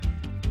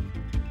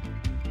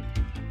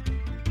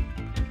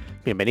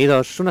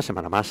Bienvenidos una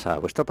semana más a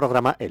vuestro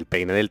programa El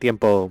Peine del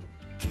Tiempo.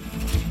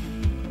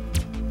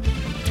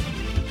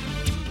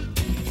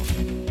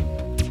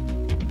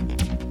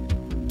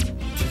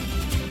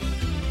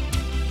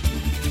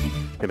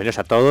 Bienvenidos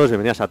a todos,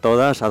 bienvenidas a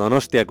todas a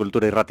Donostia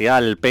Cultura y Ratia,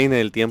 El Peine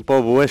del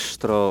Tiempo,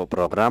 vuestro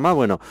programa.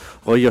 Bueno,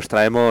 hoy os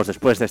traemos,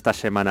 después de esta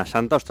Semana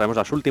Santa, os traemos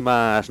las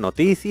últimas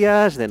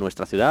noticias de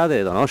nuestra ciudad,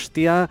 de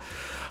Donostia.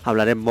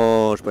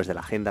 Hablaremos pues de la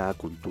agenda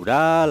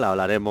cultural,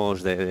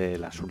 hablaremos de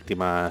las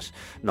últimas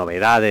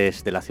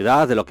novedades de la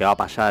ciudad, de lo que va a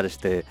pasar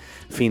este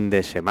fin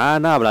de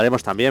semana.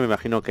 Hablaremos también, me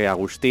imagino que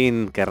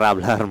Agustín querrá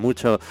hablar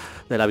mucho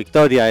de la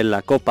victoria en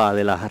la Copa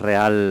de la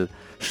Real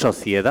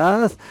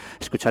Sociedad.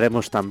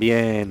 Escucharemos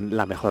también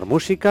la mejor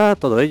música,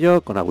 todo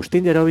ello con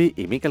Agustín Yerobi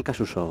y Mikel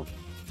Casuso.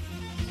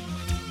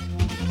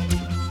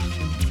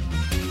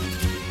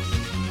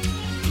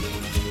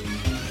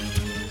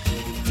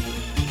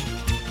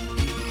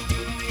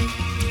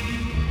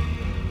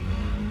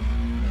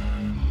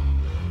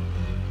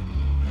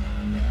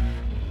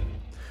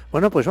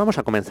 Bueno, pues vamos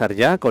a comenzar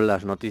ya con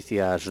las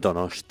noticias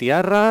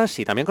donostiarras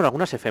y también con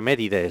algunas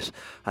efemérides.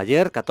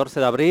 Ayer, 14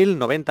 de abril,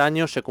 90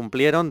 años se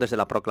cumplieron desde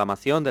la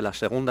proclamación de la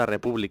Segunda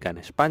República en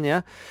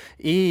España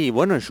y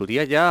bueno, en su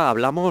día ya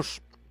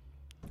hablamos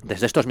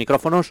desde estos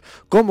micrófonos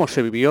cómo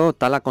se vivió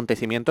tal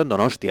acontecimiento en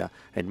Donostia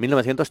en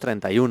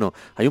 1931.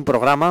 Hay un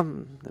programa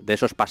de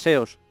esos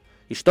paseos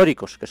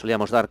históricos que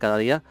solíamos dar cada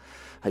día.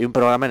 Hay un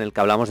programa en el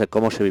que hablamos de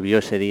cómo se vivió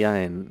ese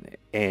día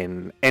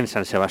en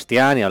San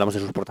Sebastián y hablamos de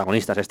sus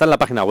protagonistas. Está en la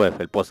página web,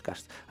 el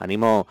podcast.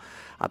 Animo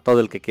a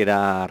todo el que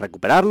quiera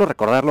recuperarlo,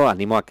 recordarlo,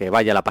 animo a que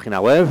vaya a la página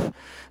web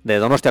de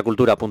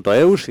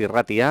donostiacultura.eus y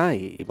Ratia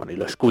y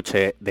lo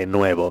escuche de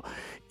nuevo.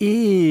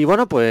 Y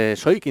bueno,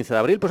 pues hoy, 15 de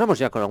abril, pues vamos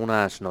ya con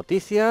algunas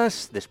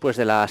noticias después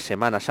de la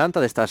Semana Santa,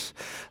 de estos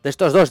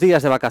 2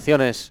 días de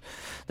vacaciones,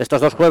 de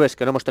estos 2 jueves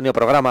que no hemos tenido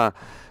programa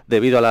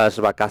debido a las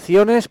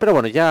vacaciones, pero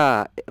bueno,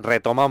 ya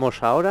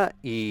retomamos ahora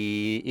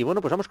y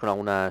bueno, pues vamos con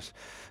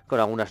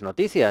algunas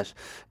noticias.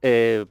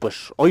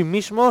 Pues hoy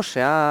mismo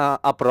se ha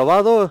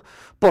aprobado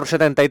por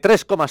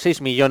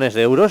 73,6 millones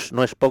de euros,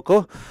 no es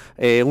poco,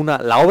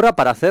 la obra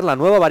para hacer la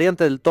nueva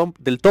variante del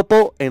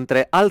topo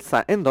entre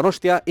Alza en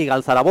Donostia y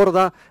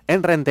Galzaraborda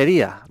en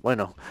Rentería.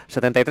 Bueno,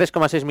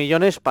 73,6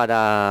 millones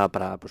para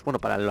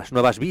las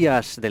nuevas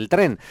vías del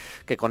tren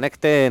que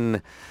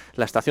conecten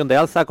la estación de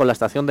Alza con la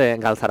estación de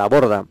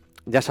Galzaraborda.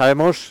 Ya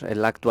sabemos,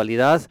 en la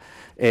actualidad,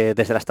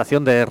 desde la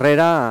estación de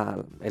Herrera,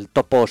 el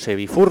topo se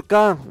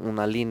bifurca,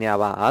 una línea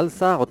va a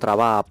Alza, otra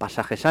va a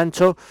Pasaje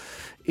Sancho,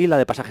 y la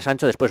de Pasaje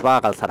Sancho después va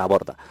a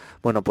Galzaraborda.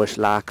 Bueno, pues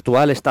la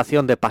actual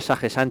estación de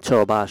Pasaje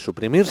Sancho va a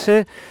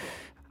suprimirse,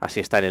 así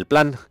está en el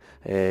plan,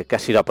 que ha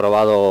sido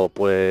aprobado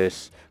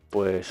pues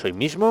hoy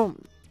mismo,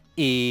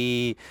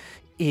 y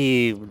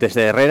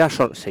desde Herrera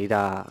se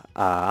irá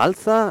a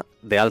Alza,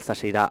 de Alza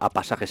se irá a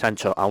Pasaje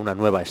Sancho a una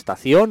nueva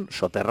estación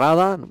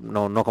soterrada,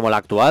 no como la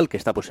actual, que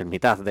está pues en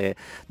mitad de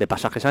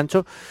Pasaje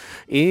Sancho,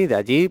 y de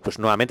allí, pues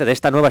nuevamente de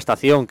esta nueva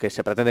estación que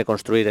se pretende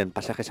construir en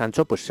Pasaje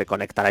Sancho, pues se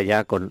conectará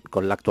ya con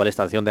la actual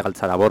estación de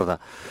Galzaraborda.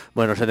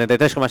 Bueno,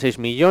 73,6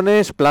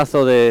 millones,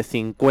 plazo de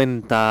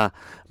 50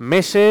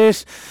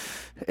 meses...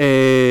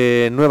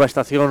 nueva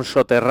estación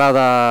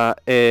soterrada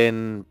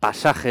en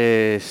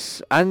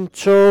Pasajes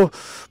Ancho.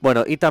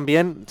 Bueno, y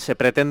también se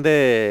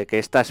pretende que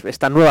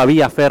esta nueva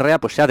vía férrea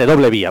pues sea de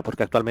doble vía,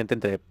 porque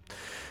actualmente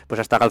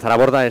hasta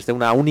Galzaraborda es de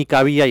una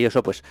única vía y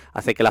eso pues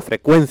hace que la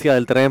frecuencia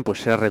del tren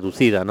pues sea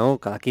reducida, ¿no?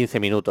 Cada 15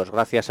 minutos.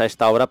 Gracias a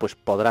esta obra pues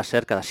podrá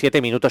ser cada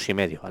 7 minutos y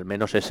medio. Al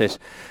menos ese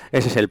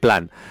es el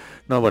plan.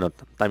 No, bueno,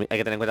 hay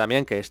que tener en cuenta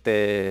también que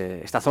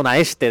esta zona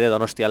este de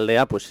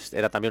Donostialdea pues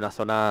era también una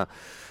zona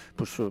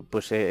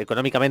pues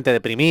económicamente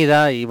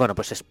deprimida y bueno,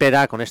 pues se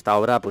espera con esta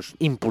obra pues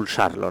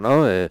impulsarlo,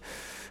 ¿no?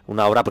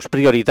 Una obra pues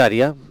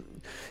prioritaria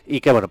y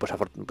que bueno,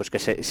 pues que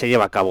se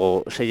lleva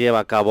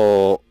a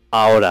cabo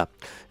ahora.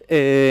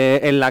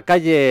 En la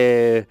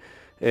calle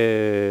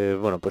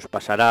pues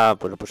pasará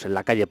pues en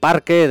la calle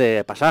Parque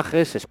de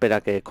Pasajes, se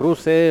espera que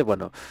cruce,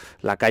 bueno,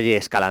 la calle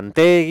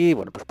Escalantegui,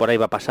 bueno, pues por ahí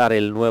va a pasar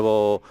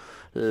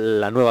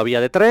la nueva vía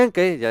de tren,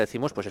 que ya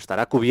decimos pues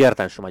estará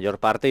cubierta en su mayor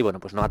parte y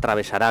bueno, pues no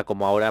atravesará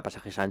como ahora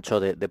Pasaje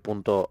Sancho de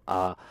punto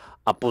a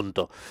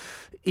punto.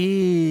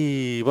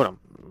 Y bueno,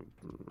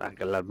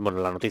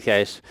 la noticia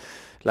es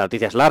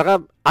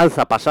larga.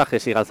 Alza,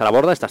 Pasajes y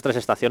Galzaraborda, estas 3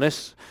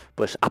 estaciones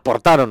pues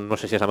aportaron, no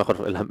sé si es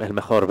el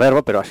mejor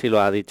verbo, pero así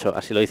lo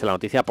dice la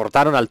noticia,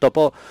 aportaron al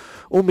topo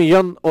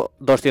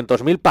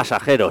 1.200.000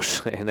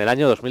 pasajeros en el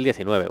año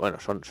 2019. Bueno,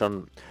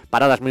 son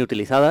paradas muy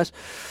utilizadas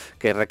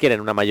que requieren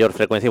una mayor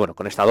frecuencia y bueno,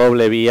 con esta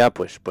doble vía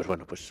pues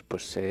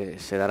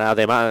se dará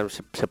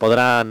además, se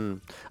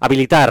podrán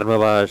habilitar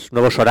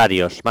nuevos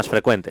horarios más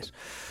frecuentes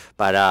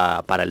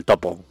para el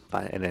topo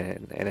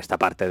en esta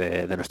parte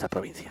de nuestra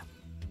provincia.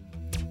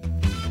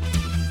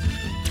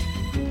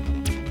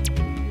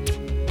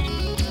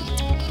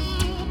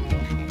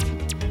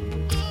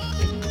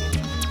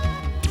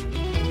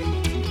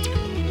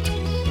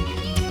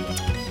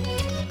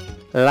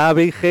 La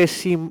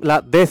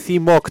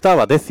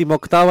decimoctava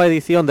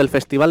edición del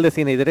Festival de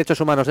Cine y Derechos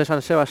Humanos de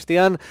San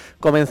Sebastián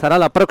comenzará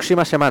la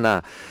próxima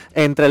semana,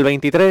 entre el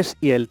 23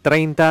 y el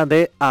 30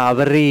 de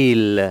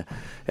abril.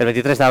 El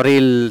 23 de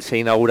abril se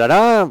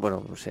inaugurará,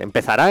 se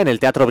empezará en el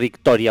Teatro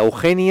Victoria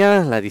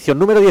Eugenia, la edición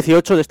número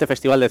 18 de este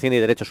Festival de Cine y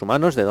Derechos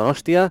Humanos de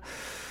Donostia,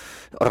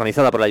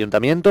 organizada por el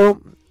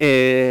Ayuntamiento.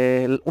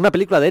 Una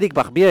película de Eric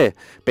Barbier,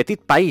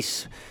 Petit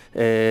País,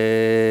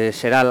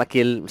 será la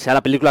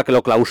película que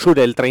lo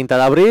clausure el 30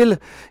 de abril,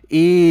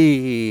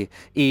 y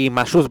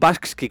Masud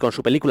Baksky con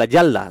su película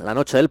Yalda, La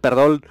Noche del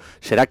Perdón,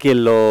 será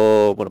quien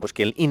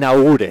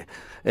inaugure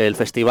el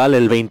festival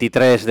el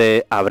 23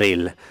 de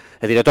abril.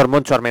 El director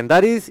Moncho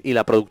Armendáriz y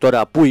la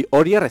productora Puy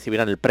Oria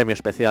recibirán el premio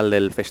especial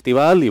del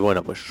festival y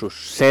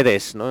sus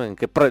sedes, ¿no?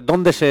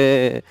 ¿Dónde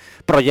se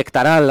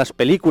proyectarán las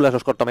películas,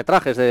 los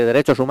cortometrajes de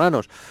derechos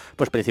humanos?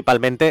 Pues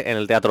principalmente en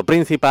el Teatro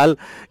Principal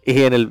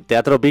y en el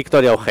Teatro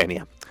Victoria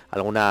Eugenia.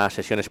 Alguna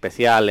sesión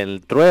especial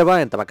en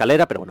Trueba, en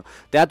Tabacalera, pero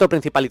Teatro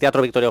Principal y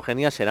Teatro Victoria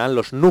Eugenia serán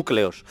los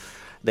núcleos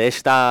de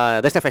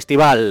este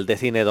festival de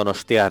cine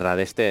donostiarra,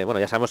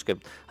 ya sabemos que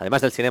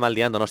además del Cinema al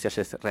Día en Donostia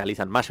se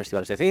realizan más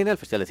festivales de cine, el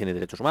Festival de Cine y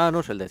Derechos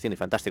Humanos, el de Cine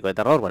Fantástico de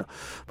Terror,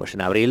 pues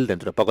en abril,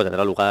 dentro de poco,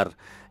 tendrá lugar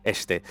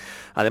este.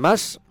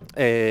 Además,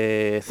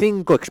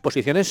 5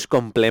 exposiciones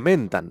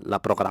complementan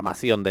la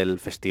programación del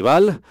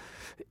festival.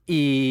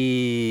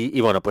 Aunque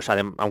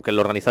el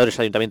organizador es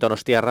el Ayuntamiento de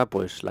Donostiarra,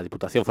 pues la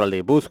Diputación Foral de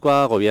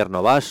Guipúzcoa,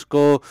 Gobierno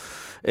Vasco,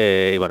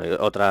 y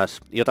otras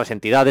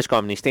entidades como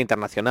Amnistía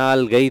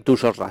Internacional,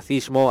 Gaitus, Os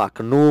Racismo,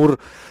 ACNUR,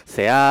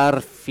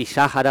 CEAR,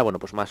 FISAHARA,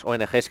 más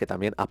ONGs que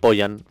también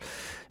apoyan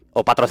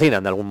o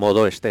patrocinan de algún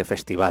modo este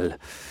festival.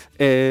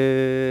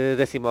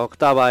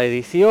 18ª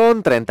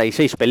edición,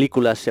 36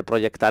 películas se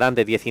proyectarán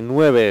de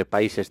 19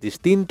 países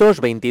distintos,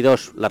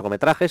 22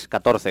 largometrajes,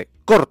 14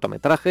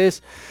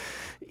 cortometrajes.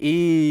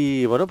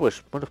 Y una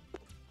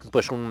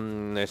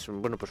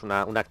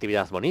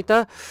actividad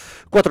bonita.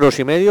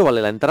 4,5 €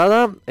 vale la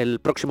entrada. El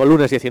próximo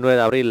lunes 19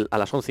 de abril a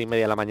las 11:30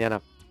 de la mañana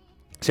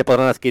se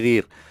podrán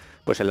adquirir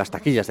en las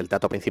taquillas del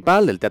Teatro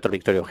Principal, del Teatro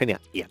Victoria Eugenia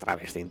y a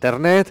través de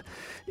internet.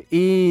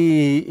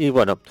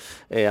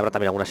 Habrá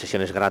también algunas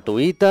sesiones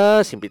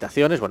gratuitas,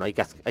 invitaciones. Hay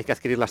que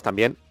adquirirlas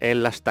también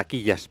en las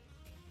taquillas.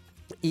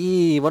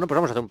 Y vamos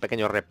a hacer un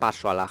pequeño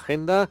repaso a la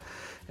agenda.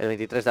 El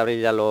 23 de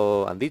abril ya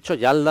lo han dicho,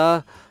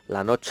 Yalda,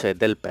 La Noche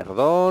del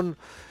Perdón,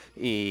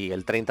 y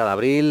el 30 de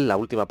abril la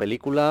última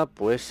película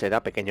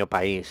será Pequeño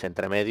País.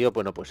 Entre medio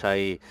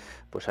hay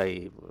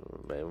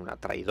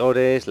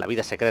Traidores, La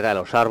Vida Secreta de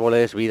los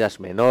Árboles, Vidas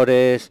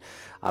Menores,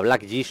 A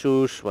Black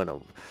Jesus.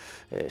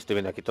 Estoy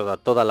viendo aquí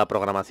toda la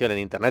programación en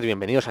internet.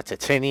 Bienvenidos a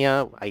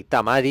Chechenia, a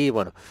Itamari.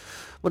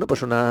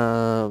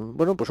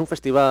 Un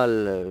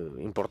festival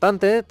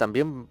importante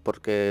también,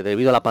 porque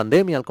debido a la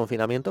pandemia, al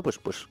confinamiento,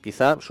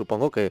 quizá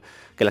supongo que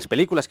las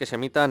películas que se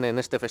emitan en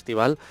este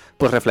festival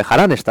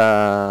reflejarán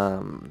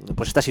esta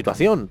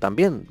situación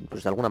también,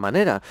 de alguna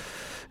manera.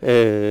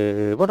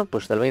 Del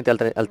 20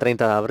 al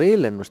 30 de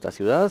abril en nuestra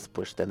ciudad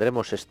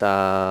tendremos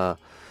este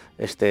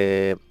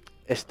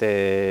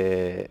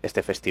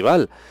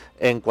festival.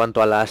 En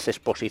cuanto a las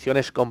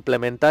exposiciones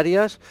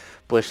complementarias,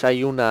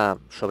 hay una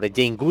sobre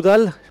Jane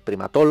Goodall,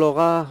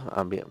 primatóloga,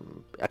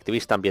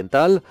 activista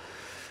ambiental,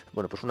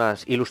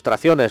 unas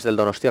ilustraciones del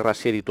donostiarra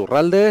Asier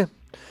Iturralde,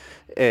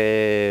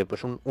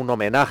 un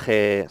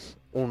homenaje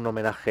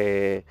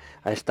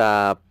a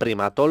esta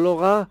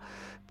primatóloga.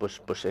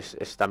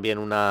 Es también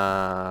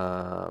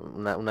una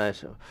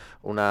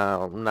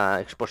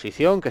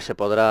exposición que se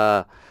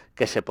podrá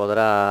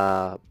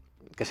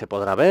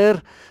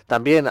ver.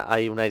 También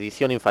hay una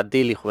edición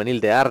infantil y juvenil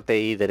de arte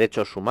y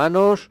derechos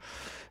humanos,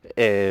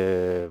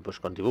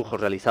 con dibujos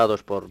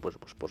realizados por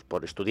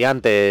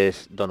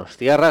estudiantes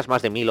donostiarras,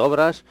 más de 1000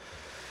 obras.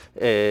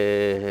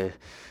 La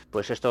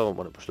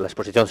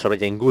exposición sobre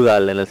Jane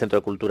Goodall en el Centro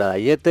de Cultura de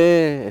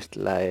Ayete,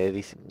 la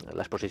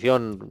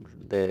exposición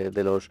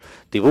de los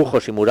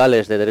dibujos y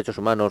murales de derechos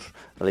humanos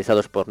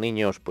realizados por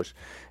niños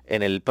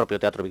en el propio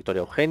Teatro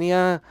Victoria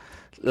Eugenia.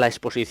 La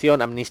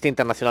exposición Amnistía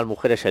Internacional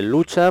Mujeres en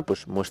Lucha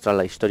muestra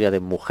la historia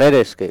de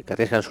mujeres que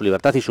arriesgan su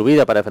libertad y su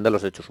vida para defender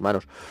los derechos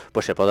humanos.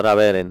 Se podrá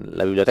ver en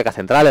la Biblioteca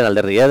Central, en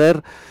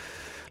Alderrieder.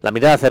 La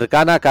mirada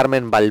cercana,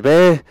 Carmen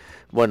Balbé.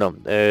 Una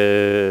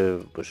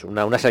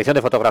selección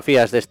de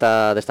fotografías de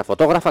esta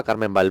fotógrafa,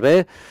 Carmen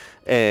Balbé,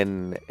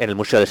 en el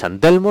Museo de San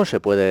Telmo se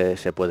puede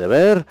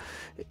ver.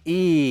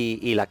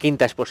 Y la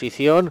 5ª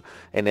exposición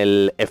en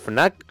el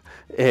FNAC,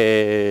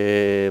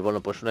 una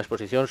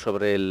exposición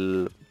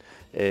sobre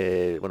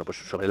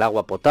sobre el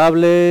agua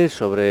potable,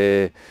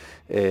 sobre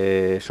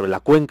la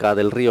cuenca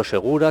del río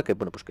Segura, que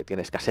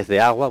tiene escasez de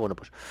agua.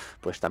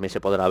 También se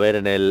podrá ver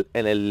en el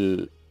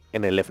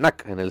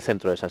FNAC, en el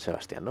centro de San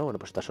Sebastián, ¿no?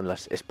 Estas son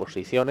las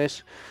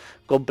exposiciones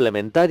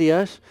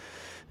complementarias.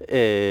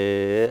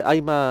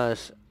 Hay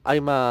más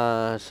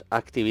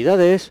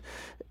actividades.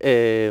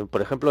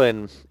 Por ejemplo,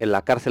 en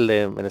la cárcel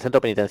en el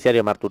centro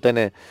penitenciario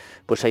Martutene,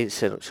 ahí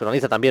se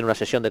organiza también una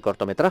sesión de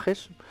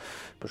cortometrajes,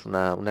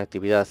 una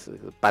actividad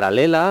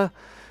paralela.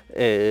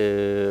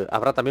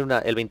 Habrá también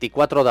el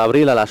 24 de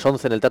abril a las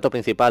 11 en el Teatro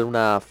Principal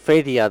una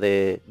feria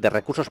de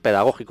recursos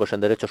pedagógicos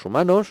en derechos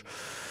humanos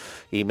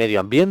y medio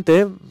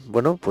ambiente.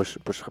 Bueno, pues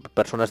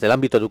personas del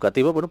ámbito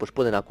educativo, bueno, pues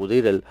pueden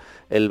acudir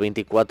el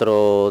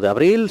 24 de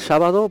abril,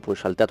 sábado,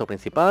 pues al Teatro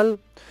Principal.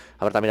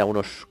 Habrá también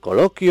algunos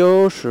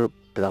coloquios,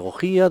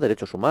 pedagogía,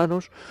 derechos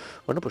humanos.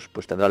 Bueno,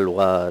 pues tendrá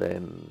lugar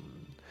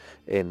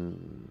en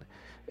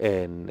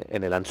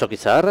el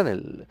Antzoki-Zaharra,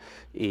 en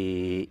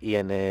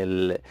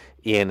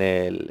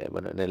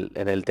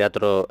el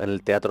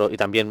teatro, y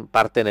también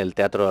parte en el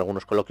teatro,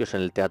 algunos coloquios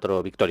en el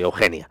Teatro Victoria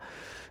Eugenia,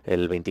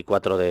 el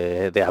 24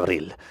 de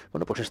abril.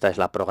 Bueno, pues esta es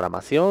la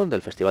programación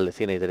del Festival de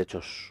Cine y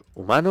Derechos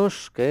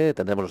Humanos que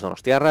tendremos los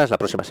donostiarras la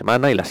próxima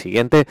semana y la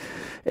siguiente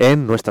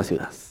en nuestra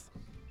ciudad.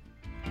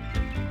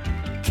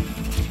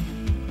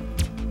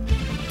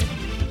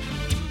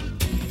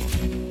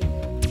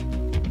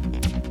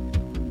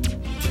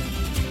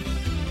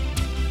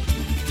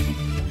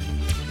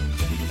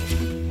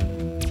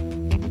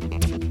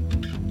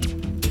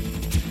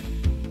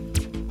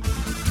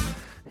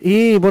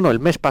 Y bueno,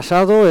 el mes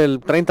pasado, el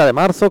 30 de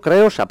marzo,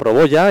 creo, se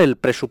aprobó ya el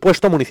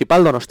presupuesto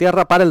municipal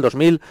donostiarra para el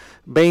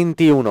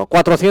 2021.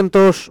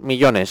 400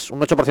 millones,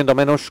 un 8%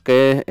 menos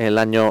que el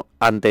año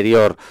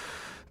anterior,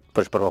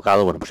 pues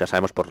provocado, bueno, pues ya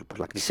sabemos, por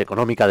la crisis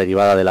económica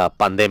derivada de la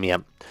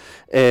pandemia.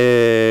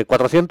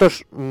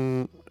 400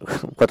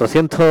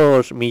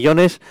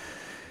 millones,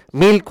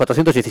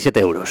 1.417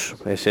 euros,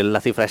 es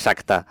la cifra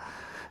exacta.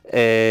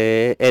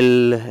 Bueno,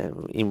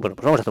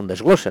 pues vamos a hacer un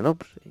desglose, ¿no?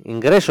 Pues,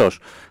 ingresos,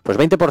 pues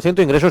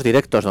 20% ingresos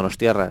directos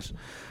donostiarras,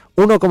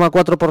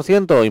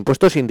 1,4%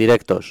 impuestos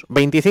indirectos,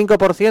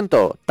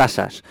 25%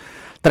 tasas,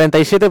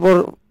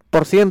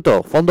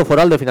 37% Fondo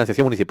Foral de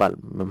Financiación Municipal,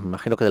 me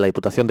imagino que de la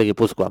Diputación de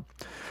Guipúzcoa,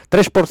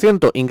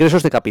 3%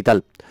 ingresos de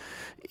capital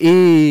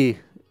y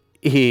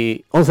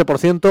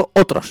 11%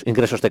 otros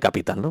ingresos de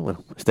capital, ¿no?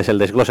 Bueno, este es el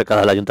desglose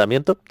cada del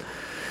ayuntamiento.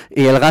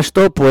 Y el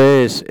gasto,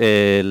 pues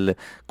el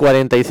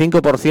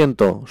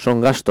 45% son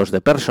gastos de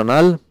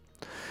personal,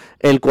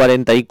 el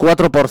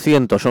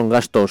 44% son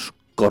gastos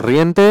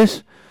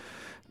corrientes,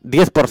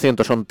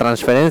 10% son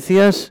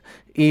transferencias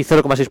y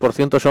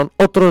 0,6% son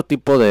otro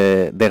tipo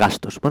de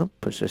gastos. Bueno,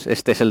 pues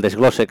este es el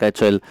desglose que ha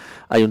hecho el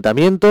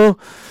ayuntamiento.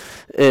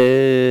 Pues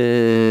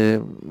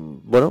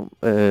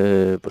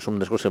un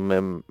desglose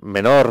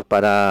menor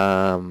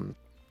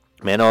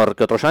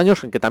que otros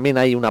años, en que también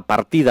hay una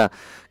partida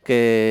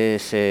que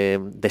se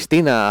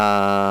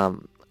destina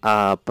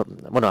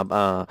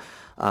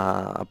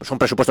son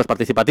presupuestos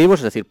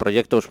participativos, es decir,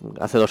 proyectos.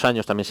 Hace 2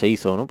 años también se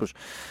hizo, ¿no? Pues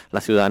la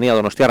ciudadanía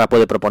donostiarra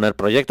puede proponer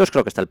proyectos,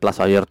 creo que está el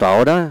plazo abierto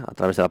ahora a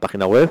través de la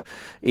página web,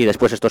 y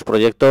después estos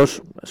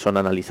proyectos son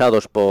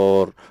analizados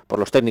por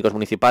los técnicos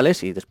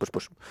municipales y después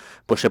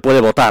pues se puede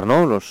votar,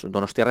 ¿no? Los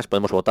donostiarras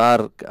podemos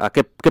votar a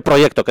qué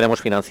proyecto queremos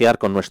financiar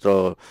con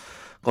nuestro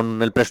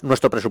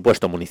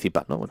presupuesto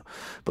municipal, ¿no? Bueno,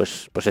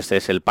 pues este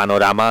es el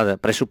panorama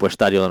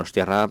presupuestario de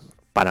donostiarra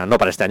no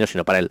para este año,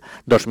 sino para el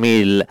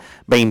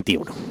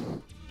 2021.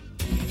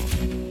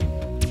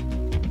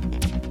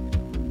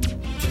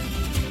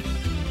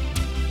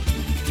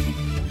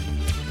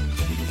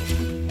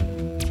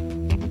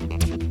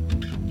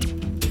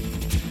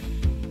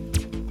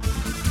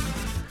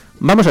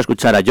 Vamos a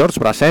escuchar a Georges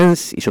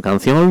Brassens y su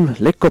canción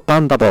Les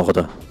Copains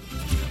d'Abord.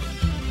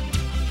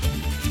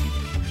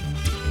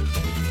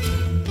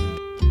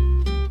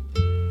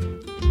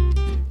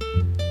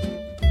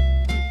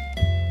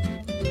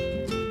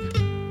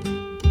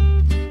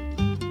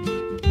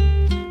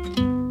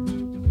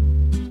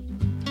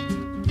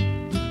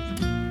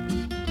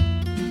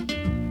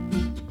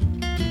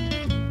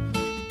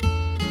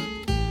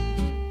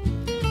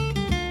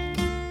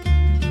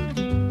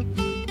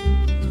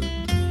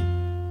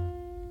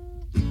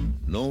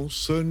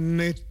 Ce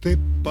n'était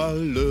pas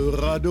le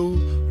radeau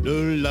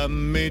de la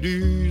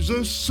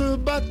Méduse, ce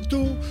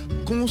bateau,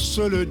 qu'on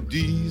se le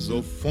dise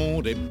au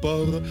fond des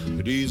ports,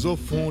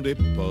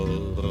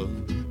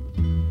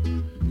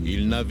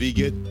 Il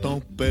naviguait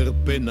en père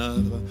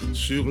peinard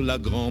sur la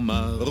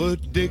grand-mare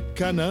des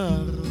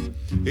canards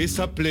et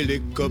s'appelait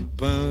les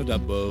copains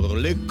d'abord,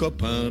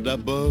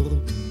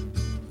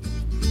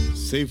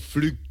 Ces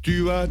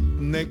fluctuates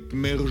nec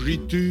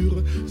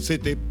mergiture,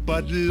 c'était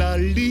pas de la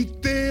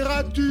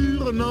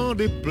littérature, n'en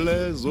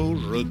déplaise aux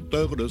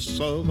jeteurs de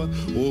sorts,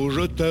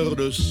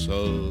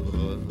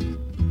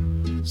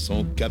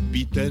 Son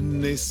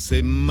capitaine et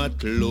ses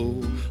matelots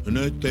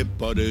n'étaient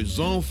pas des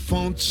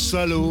enfants de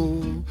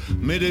salauds,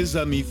 mais des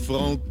amis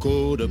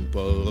franco de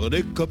port,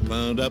 des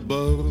copains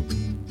d'abord.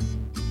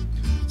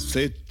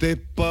 C'était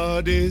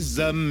pas des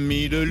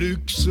amis de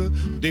luxe,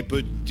 des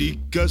petits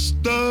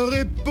castors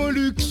et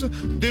pollux,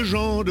 des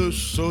gens de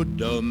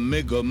Sodome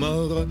et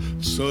Gomorre,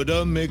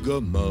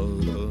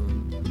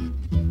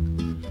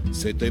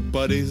 C'était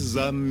pas des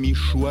amis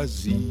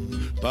choisis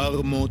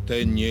par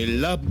Montaigne et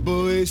la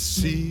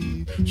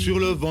Boétie. Sur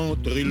le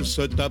ventre ils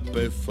se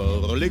tapaient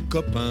fort, les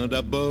copains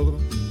d'abord.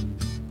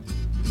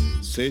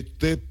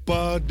 C'était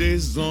pas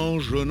des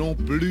anges non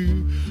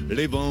plus,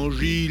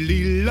 l'évangile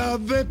il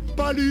l'avait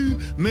pas lu,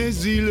 mais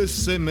il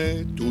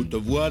s'aimait, toute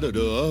voile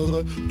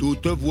dehors,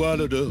 toute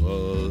voile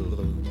dehors.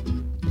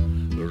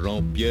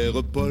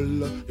 Jean-Pierre,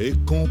 Paul et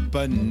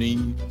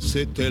compagnie,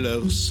 c'était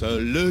leur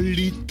seule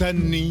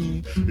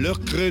litanie, leur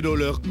credo,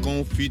 leur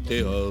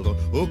confiteor,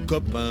 aux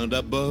copains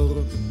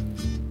d'abord.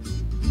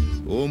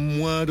 Au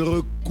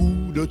moindre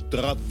coup de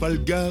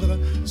Trafalgar,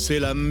 c'est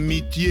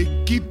l'amitié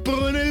qui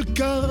prenait le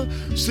quart,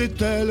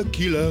 c'est elle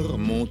qui leur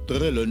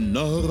montrait le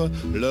nord,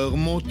 leur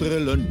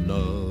montrait le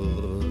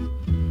nord.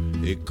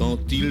 Et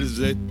quand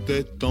ils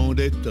étaient en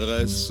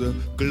détresse,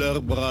 que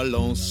leurs bras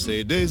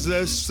lançaient des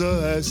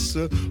SES,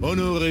 on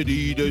aurait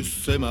dit des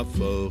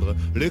sémaphores,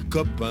 les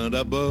copains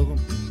d'abord.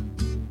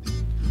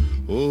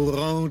 Au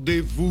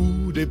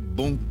rendez-vous des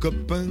bons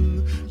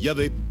copains, y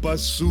avait pas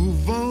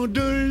souvent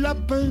de la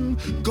peine.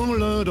 Quand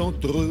l'un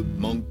d'entre eux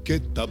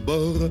manquait à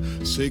bord,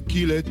 c'est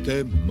qu'il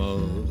était mort.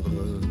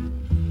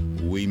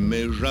 Oui,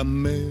 mais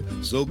jamais,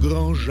 au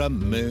grand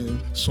jamais,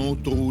 son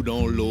trou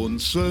dans l'eau ne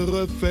se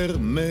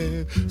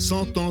refermait.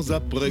 100 ans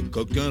après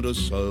qu'aucun de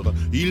sort,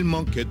 il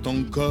manquait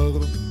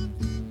encore.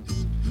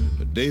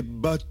 Des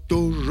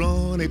bateaux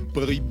j'en ai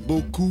pris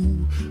beaucoup,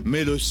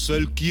 mais le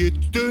seul qui ait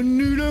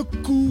tenu le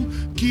coup,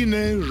 qui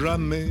n'est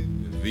jamais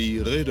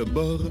viré de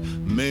bord,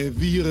 mais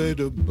viré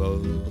de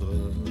bord.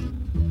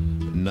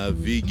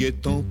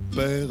 Naviguait en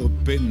père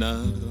peinard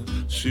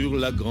sur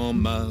la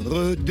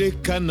grand-mare des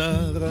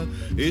canards,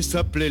 et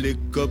s'appelait les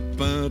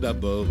copains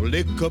d'abord,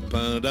 les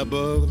copains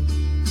d'abord.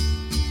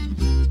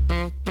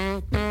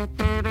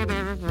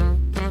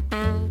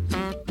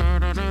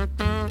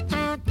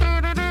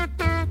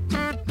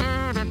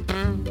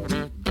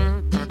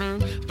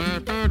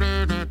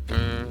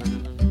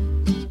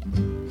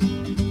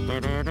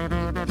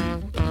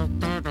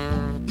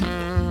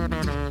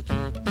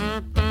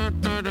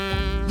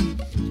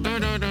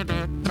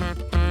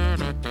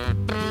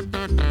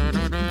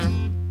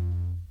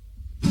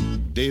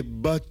 Des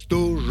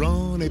bateaux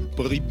j'en ai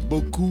pris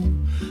beaucoup,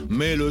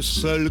 mais le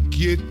seul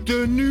qui ait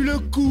tenu le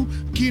coup,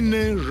 qui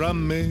n'est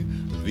jamais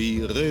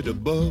viré de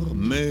bord,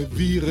 mais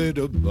viré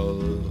de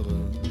bord.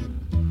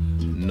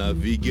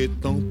 Naviguait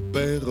en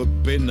père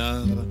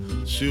peinard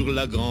sur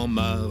la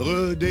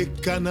grand-mare des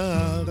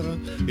canards,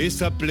 et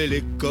s'appelait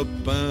les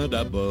copains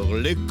d'abord,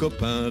 les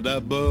copains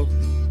d'abord.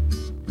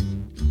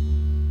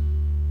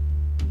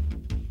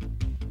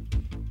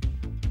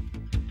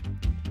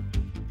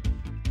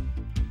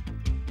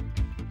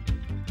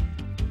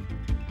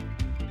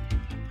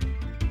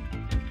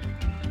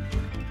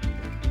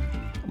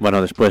 Bueno,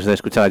 después de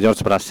escuchar a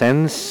George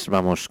Brassens,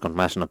 vamos con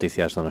más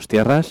noticias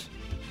donostiarras.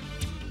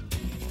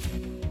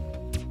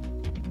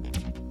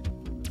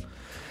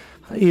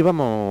 Y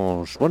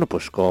vamos, bueno,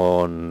 pues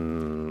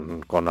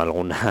con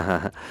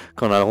alguna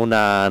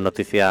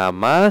noticia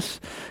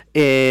más.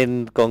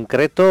 En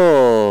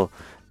concreto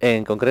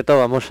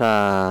vamos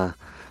a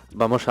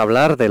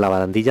hablar de la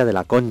barandilla de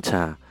la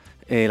Concha.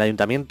 El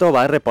ayuntamiento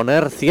va a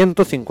reponer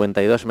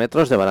 152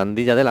 metros de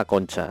barandilla de la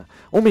Concha.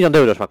 1 millón de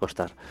euros va a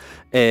costar.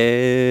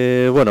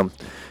 Bueno,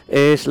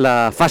 es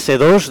la fase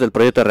 2 del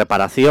proyecto de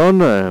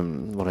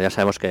reparación. Bueno, ya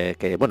sabemos que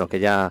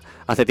ya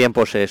hace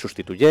tiempo se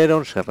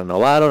sustituyeron, se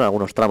renovaron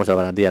algunos tramos de la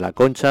barandilla de la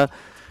Concha.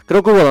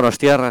 Creo que hubo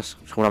donostiarras,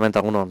 seguramente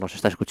alguno nos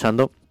está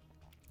escuchando,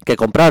 que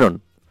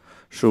compraron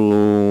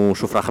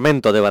su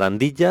fragmento de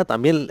barandilla.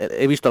 También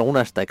he visto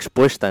alguna hasta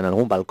expuesta en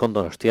algún balcón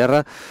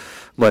donostiarra.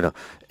 Bueno,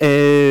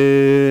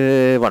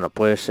 se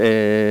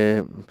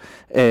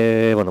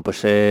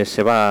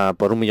va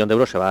por 1 millón de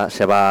euros,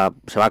 se va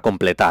a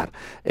completar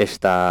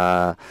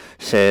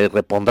se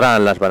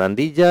repondrán las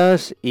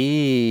barandillas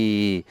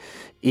y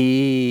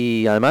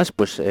además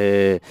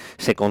se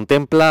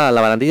contempla la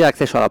barandilla de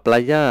acceso a la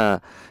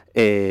playa.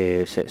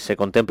 Se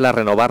contempla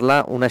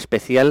renovarla, una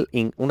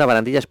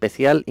barandilla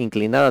especial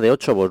inclinada de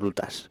 8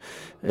 volutas,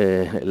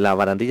 la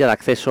barandilla de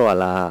acceso a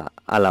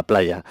la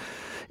playa.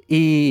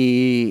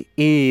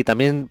 Y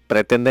también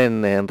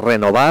pretenden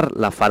renovar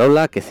la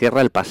farola que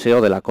cierra el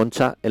paseo de la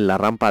Concha en la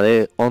rampa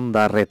de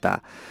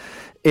Ondarreta.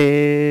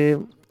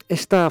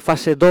 Esta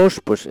fase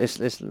 2, pues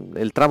es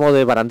el tramo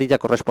de barandilla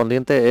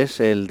correspondiente es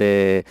el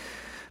de,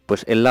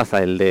 pues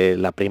enlaza el de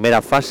la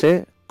primera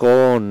fase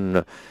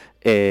con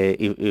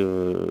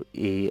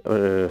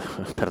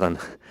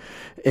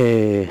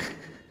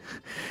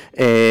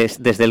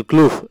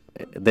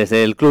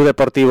desde el club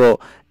deportivo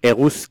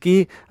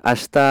Eguzki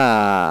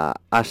hasta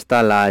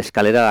la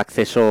escalera de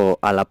acceso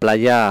a la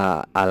playa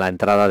a la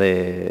entrada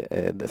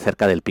de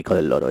cerca del Pico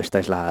del Loro. Esta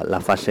es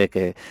la fase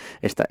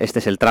este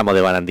es el tramo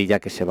de barandilla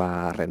que se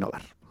va a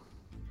renovar.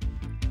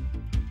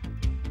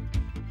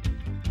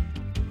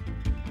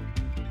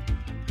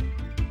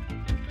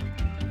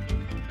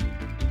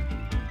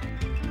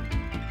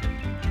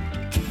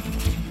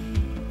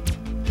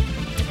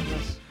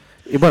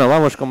 Y bueno,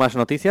 vamos con más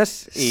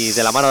noticias y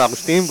de la mano de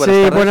Agustín. Buenas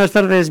tardes. Buenas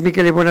tardes,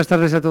 Mikel, y buenas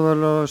tardes a todos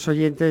los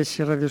oyentes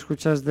y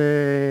radioescuchas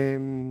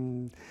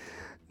de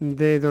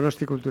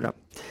Donosti Cultura.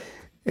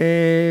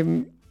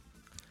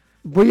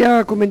 voy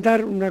a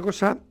comentar una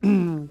cosa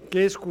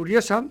que es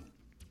curiosa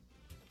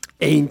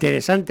e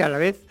interesante a la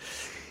vez,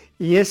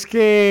 y es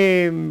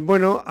que,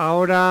 bueno,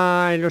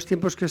 ahora en los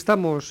tiempos que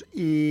estamos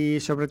y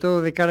sobre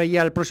todo de cara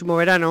ya al próximo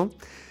verano,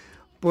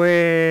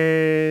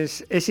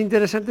 pues es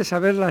interesante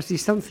saber las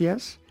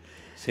distancias,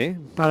 ¿Sí?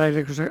 para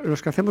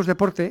los que hacemos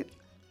deporte,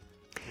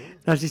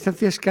 las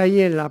distancias que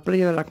hay en la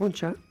playa de la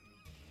Concha,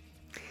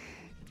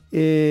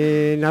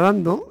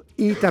 nadando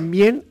y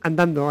también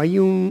andando. Hay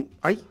un...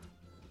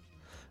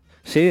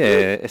 Sí,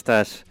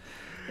 estas...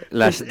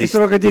 Esto es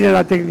lo que tiene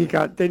la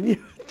técnica. Tenía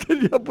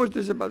puesto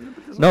ese papel.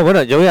 No,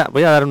 bueno, yo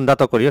voy a dar un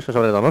dato curioso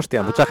sobre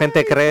Donostia. Mucha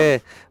gente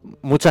cree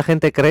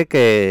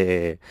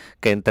que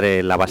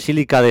entre la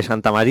Basílica de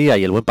Santa María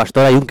y el Buen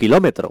Pastor hay 1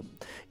 kilómetro.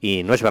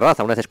 Y no es verdad.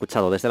 Alguna vez he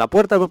escuchado desde la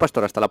puerta del Buen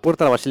Pastor hasta la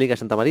puerta de la Basílica de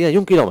Santa María hay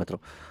 1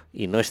 kilómetro.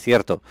 Y no es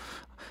cierto.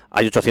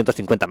 Hay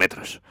 850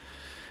 metros.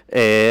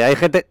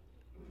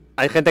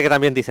 Hay gente que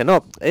también dice,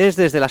 no, es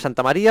desde la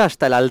Santa María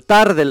hasta el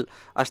altar del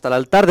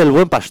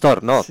Buen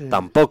Pastor. No, sí,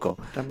 tampoco,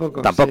 sí.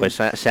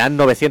 Sean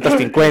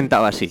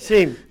 950 o así.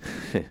 Sí.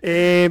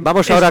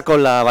 Vamos ahora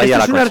con la Bahía de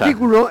la Concha.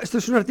 Esto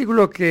es un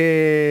artículo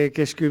que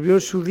escribió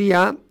en su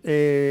día,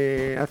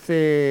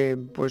 hace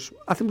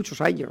muchos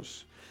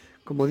años,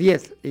 como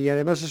 10, y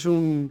además es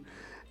un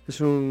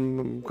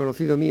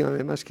conocido mío,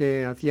 además,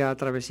 que hacía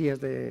travesías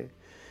de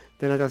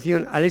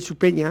natación, Alexu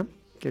Peña,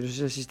 que no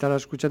sé si estará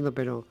escuchando,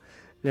 pero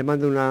le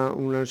mando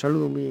un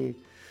saludo muy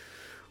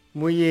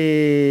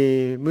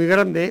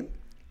grande.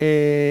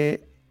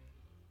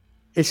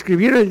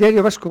 Escribió en el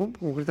Diario Vasco,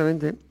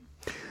 concretamente,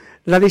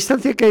 la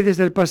distancia que hay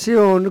desde el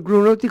paseo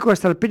Club Náutico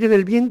hasta el Peine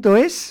del Viento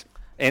es...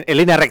 En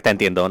línea recta,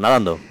 entiendo,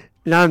 nadando.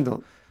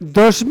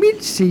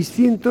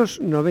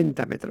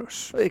 2.690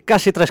 metros.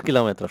 Casi 3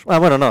 kilómetros. Ah,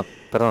 bueno, no,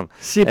 perdón.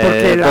 Sí,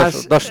 porque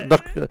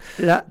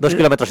 2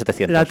 kilómetros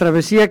 700. La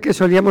travesía que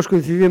solíamos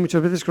coincidir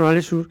muchas veces con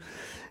Alesur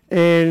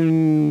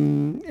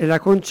en la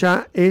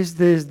Concha es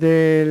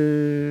desde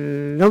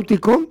el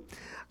Náutico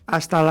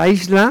hasta la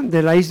isla,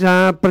 de la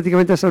isla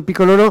prácticamente hasta el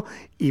Pico Loro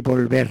y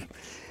volver.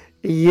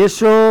 Y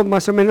eso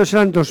más o menos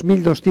eran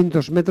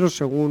 2.200 metros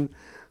según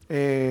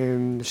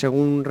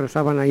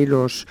rezaban ahí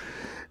los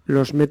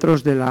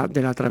metros de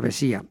la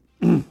travesía.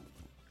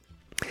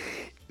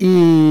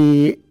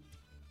 Y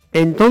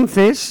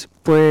entonces,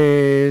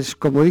 pues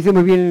como dice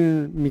muy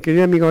bien mi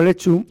querido amigo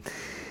Alechu,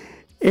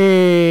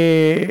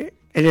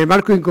 en el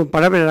marco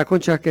incomparable de la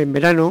Concha, que en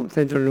verano,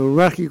 centro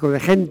neurálgico de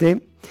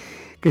gente,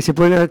 que se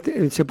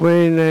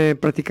pueden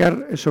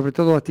practicar sobre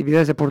todo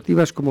actividades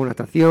deportivas como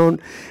natación,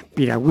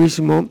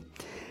 piragüismo.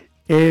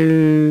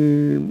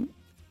 El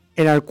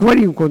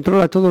acuario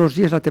controla todos los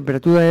días la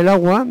temperatura del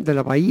agua de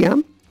la bahía,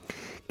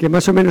 que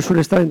más o menos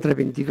suele estar entre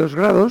 22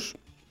 grados.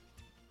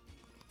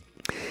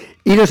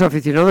 Y los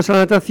aficionados a la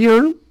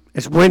natación,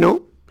 es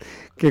bueno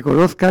que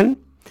conozcan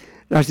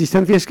las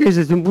distancias que es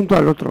desde un punto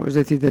al otro, es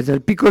decir, desde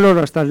el Pico Loro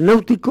hasta el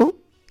Náutico,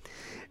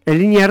 en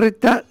línea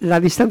recta,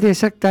 la distancia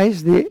exacta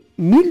es de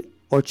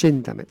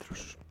 1.080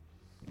 metros.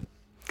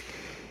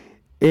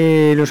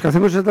 Los que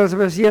hacemos esta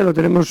travesía lo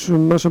tenemos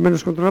más o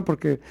menos controlado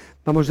porque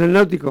vamos del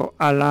Náutico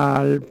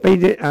al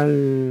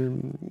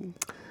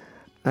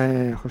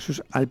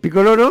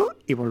Pico Loro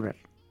y volver.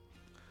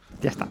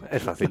 Ya está.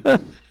 Es fácil.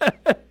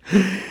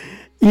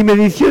 Y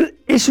medición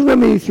es una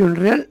medición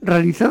real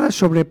realizada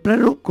sobre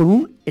plano con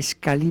un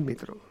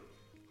escalímetro.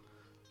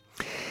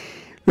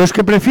 Los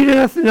que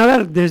prefieren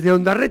nadar desde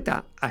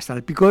Ondarreta hasta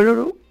el Pico del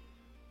Oro,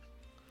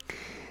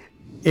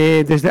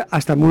 desde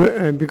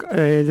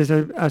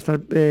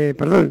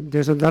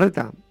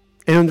Ondarreta,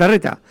 en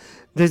Ondarreta,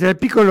 desde el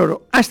Pico del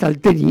Oro hasta el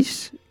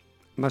tenis,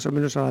 más o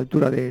menos a la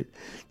altura del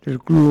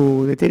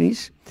club de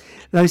tenis,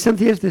 la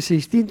distancia es de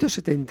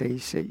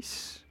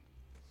 676.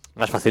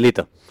 Más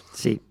facilito.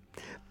 Sí,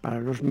 para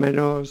los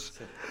menos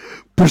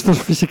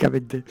puestos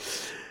físicamente.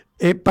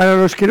 Para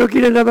los que no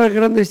quieren nadar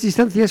grandes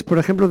distancias, por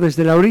ejemplo,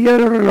 desde la orilla de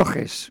los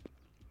Relojes,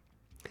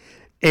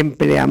 en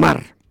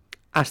pleamar,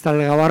 hasta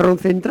el Gabarrón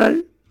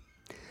Central,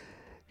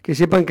 que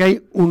sepan que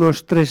hay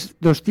unos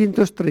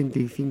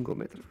 235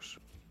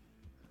 metros.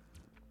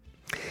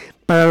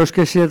 Para los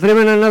que se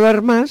atreven a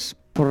nadar más,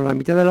 por la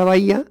mitad de la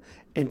bahía,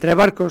 entre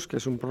barcos, que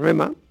es un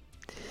problema,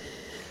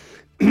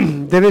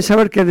 deben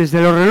saber que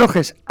desde los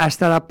Relojes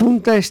hasta la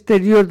punta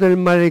exterior del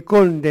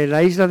malecón de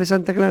la isla de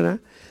Santa Clara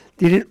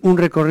tienen un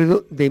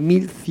recorrido de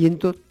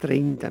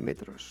 1.130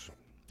 metros.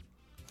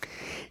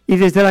 Y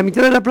desde la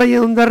mitad de la playa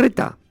de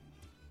Ondarreta,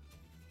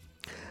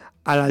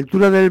 a la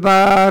altura del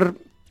bar,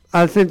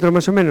 al centro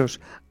más o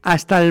menos,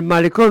 hasta el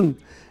malecón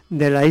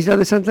de la isla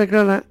de Santa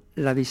Clara,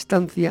 la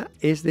distancia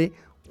es de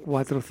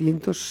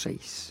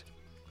 406.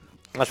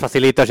 Más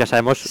facilitos, ya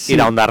sabemos, sí.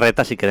 Ir a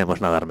Ondarreta si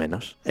queremos nadar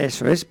menos.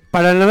 Eso es.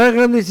 Para nadar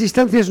grandes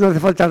distancias no hace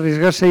falta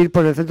arriesgarse a ir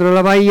por el centro de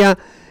la bahía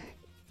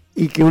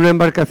y que una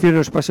embarcación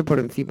nos pase por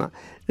encima.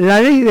 La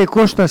ley de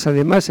costas,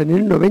 además, en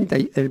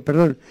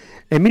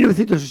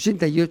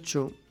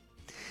 1988,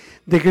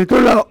 decretó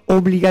la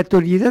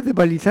obligatoriedad de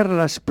balizar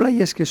las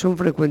playas que son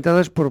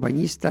frecuentadas por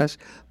bañistas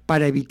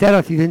para evitar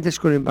accidentes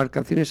con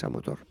embarcaciones a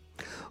motor.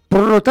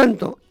 Por lo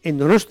tanto, en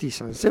Donosti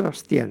San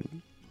Sebastián,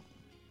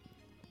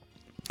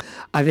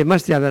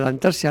 además de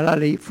adelantarse a la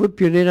ley, fue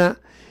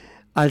pionera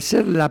al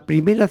ser la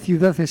primera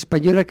ciudad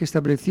española que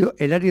estableció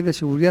el área de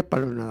seguridad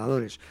para los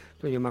nadadores.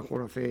 Esto yo me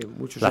acuerdo hace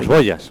muchos años. Las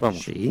boyas,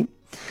 vamos. Sí.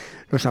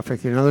 Los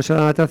aficionados a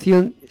la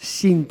natación,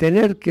 sin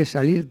tener que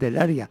salir del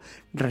área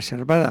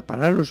reservada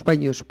para los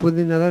baños,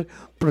 pueden nadar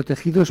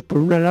protegidos por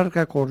una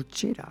larga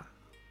corchera.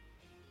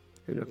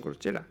 Una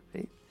corchera,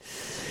 ¿eh?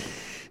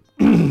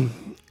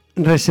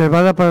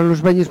 Reservada para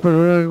los baños por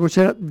una larga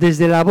corchera,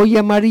 desde la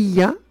boya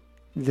amarilla,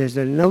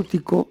 desde el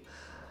náutico,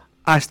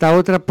 hasta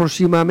otra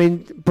próxima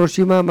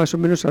más o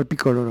menos al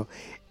Pico Loro.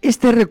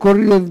 Este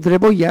recorrido entre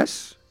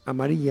boyas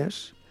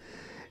amarillas,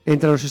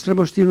 entre los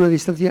extremos, tiene una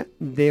distancia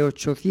de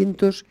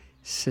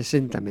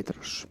 860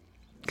 metros.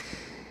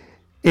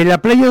 En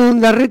la playa de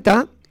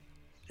Ondarreta,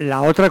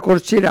 la otra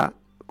corchera,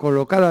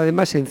 colocada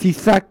además en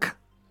zigzag,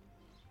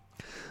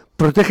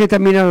 protege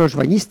también a los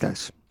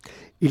bañistas.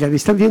 Y la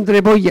distancia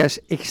entre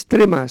boyas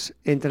extremas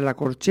entre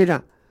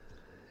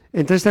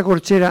esta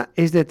corchera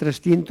es de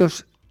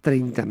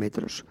 330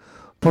 metros.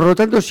 Por lo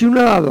tanto, si un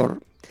nadador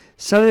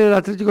sale del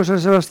Atlético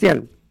San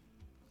Sebastián,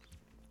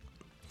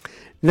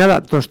 nada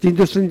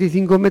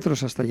 235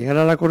 metros hasta llegar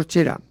a la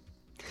corchera,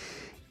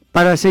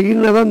 para seguir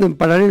nadando en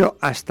paralelo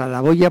hasta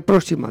la boya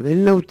próxima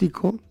del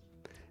náutico,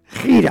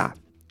 gira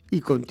y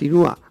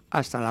continúa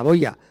hasta la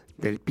boya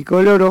del Pico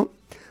del Oro,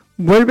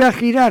 vuelve a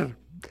girar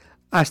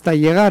hasta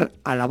llegar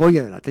a la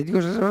boya del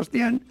Atlético San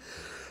Sebastián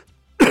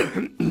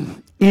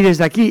y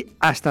desde aquí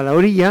hasta la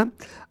orilla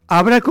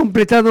habrá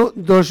completado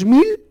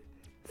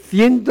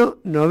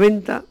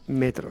 2.190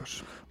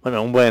 metros.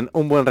 Bueno,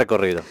 un buen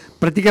recorrido.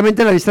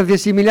 Prácticamente la distancia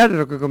es similar a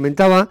lo que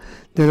comentaba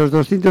de los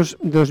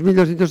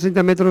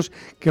 2.230 metros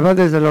que va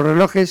desde los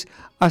relojes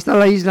hasta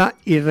la isla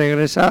y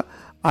regresa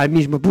al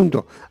mismo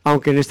punto,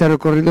 aunque en este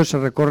recorrido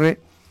se corre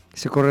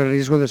el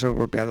riesgo de ser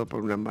golpeado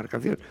por una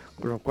embarcación,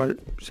 con lo cual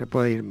se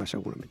puede ir más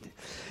seguramente.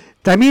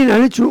 También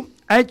ha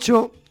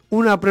hecho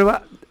una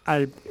prueba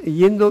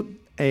yendo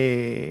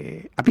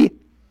a pie.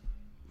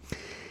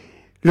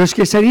 Los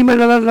que se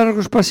animan a dar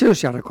largos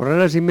paseos y a recorrer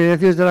las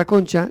inmediaciones de la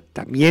Concha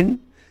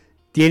también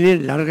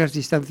tienen largas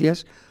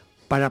distancias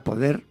para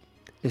poder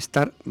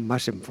estar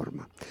más en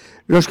forma.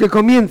 Los que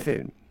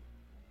comiencen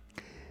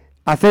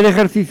a hacer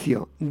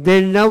ejercicio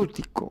del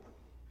náutico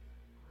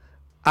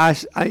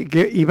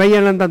y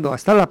vayan andando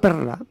hasta la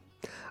Perla,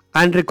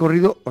 han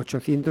recorrido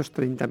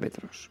 830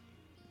 metros.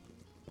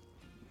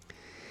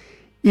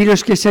 Y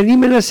los que se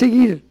animen a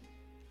seguir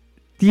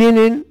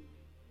tienen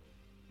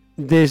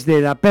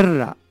desde la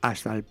Perla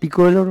hasta el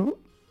Pico del Oro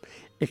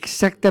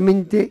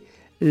exactamente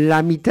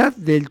la mitad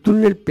del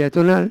túnel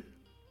peatonal,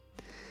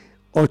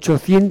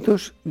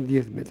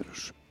 810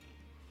 metros.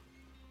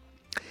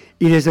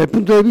 Y desde el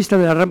punto de vista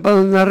de la rampa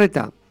de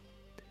Ondarreta,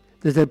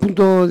 desde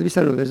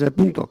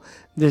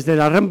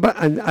la rampa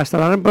hasta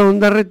la rampa de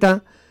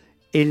Ondarreta,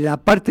 en la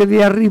parte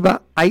de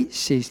arriba hay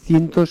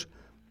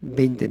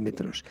 620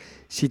 metros.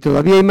 Si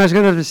todavía hay más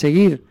ganas de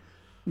seguir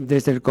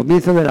desde el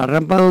comienzo de la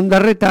rampa de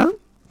Ondarreta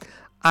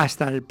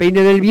hasta el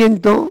Peine del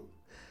Viento,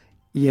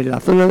 y en la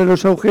zona de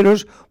los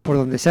agujeros por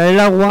donde sale el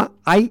agua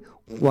hay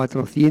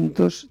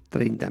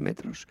 430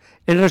 metros.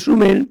 En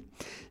resumen,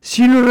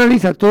 si uno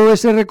realiza todo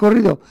ese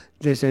recorrido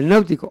desde el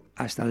náutico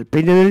hasta el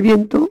Peine del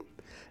Viento,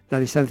 la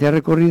distancia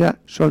recorrida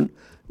son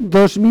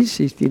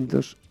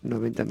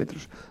 2.690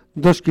 metros,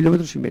 2,5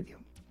 kilómetros.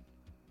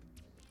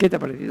 ¿Qué te ha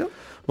parecido?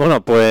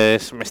 Bueno,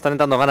 pues me están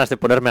entrando ganas de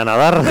ponerme a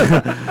nadar,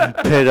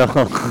 pero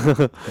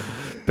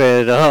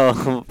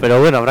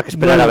bueno, habrá que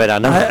esperar a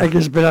verano. Hay que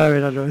esperar a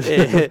verano.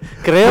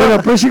 Creo...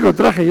 Bueno, pues sí con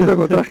traje, yo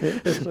tengo traje.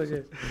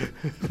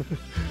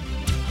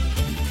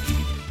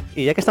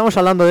 Y ya que estamos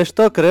hablando de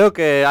esto, creo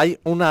que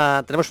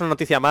tenemos una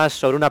noticia más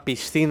sobre una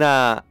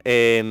piscina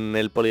en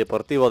el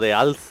polideportivo de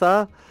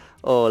Alza,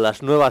 o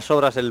las nuevas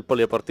obras del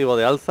polideportivo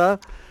de Alza.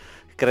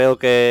 Creo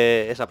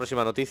que es la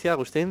próxima noticia,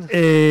 Agustín.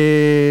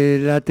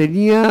 La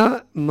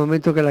tenía, un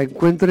momento que la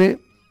encuentre.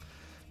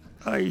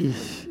 Ay,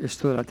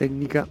 esto de la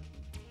técnica.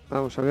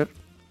 Vamos a ver.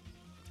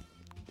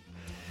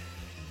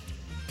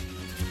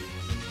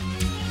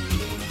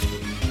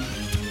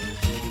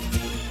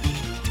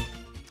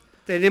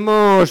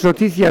 Tenemos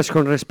noticias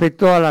con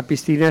respecto a la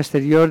piscina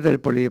exterior del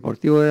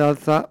polideportivo de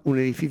Alza, un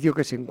edificio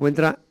que se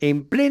encuentra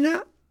en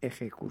plena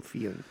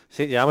ejecución.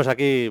 Sí, llevamos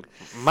aquí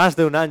más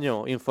de un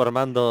año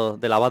informando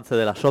del avance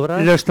de las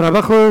obras. Los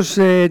trabajos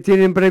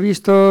tienen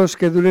previstos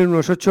que duren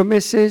unos 8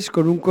 meses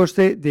con un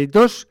coste de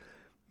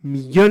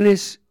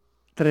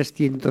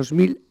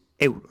 2.300.000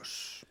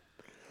 euros.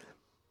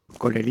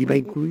 Con el IVA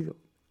incluido.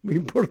 Muy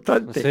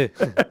importante.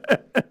 Sí.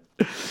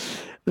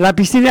 La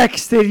piscina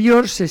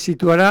exterior se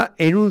situará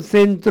en un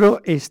en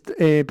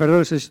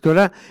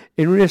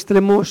un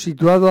extremo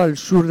situado al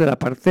sur de la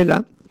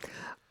parcela,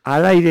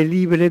 al aire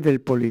libre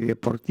del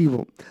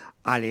polideportivo,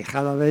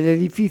 alejada del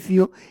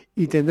edificio,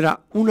 y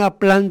tendrá una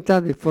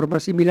planta de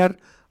forma similar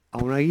a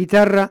una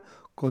guitarra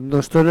con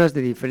 2 zonas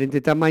de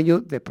diferente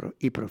tamaño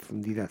y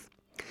profundidad.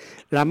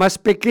 La más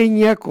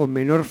pequeña, con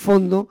menor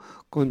fondo,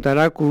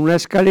 contará con una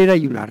escalera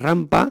y una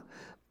rampa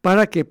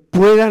para que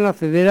puedan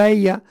acceder a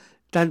ella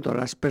tanto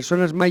las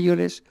personas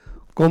mayores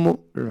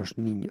como los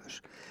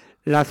niños.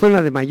 La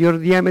zona de mayor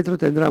diámetro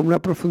tendrá una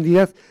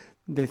profundidad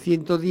de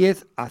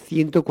 110 a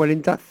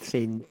 140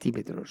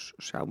 centímetros,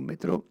 o sea, un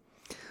metro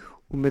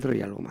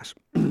y algo más.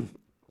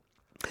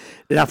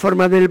 La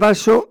forma del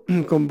vaso,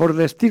 con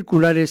bordes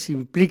circulares,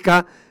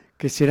 implica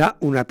que será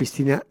una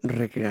piscina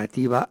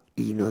recreativa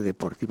y no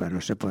deportiva,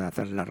 no se puede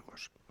hacer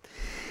largos.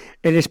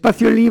 El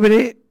espacio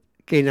libre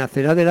que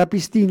nacerá de la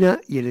piscina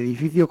y el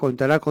edificio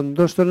contará con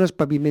 2 zonas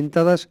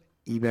pavimentadas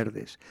y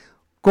verdes,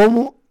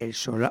 como el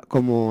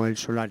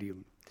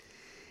solarium.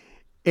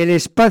 El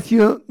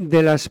espacio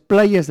de las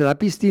playas de la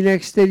piscina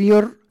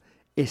exterior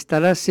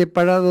estará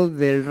separado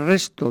del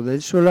resto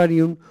del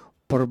solarium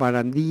por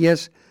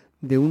barandillas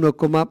de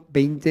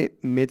 1,20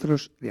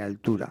 metros de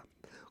altura,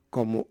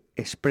 como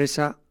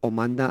expresa o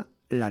manda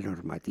la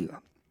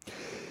normativa.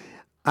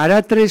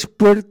 Habrá 3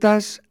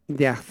 puertas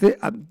de acceso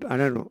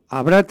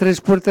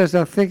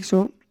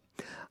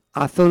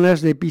a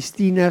zonas de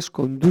piscinas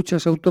con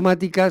duchas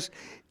automáticas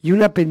y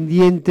una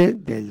pendiente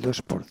del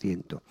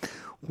 2%.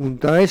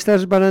 Junto a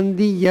estas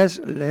barandillas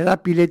de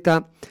la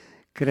pileta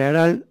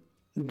crearán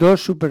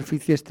 2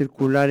 superficies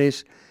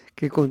circulares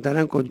que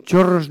contarán con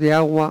chorros de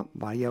agua,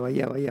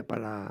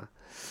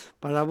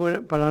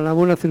 para la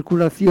buena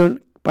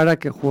circulación, para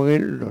que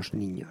jueguen los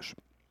niños.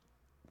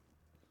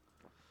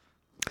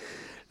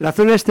 La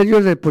zona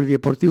exterior del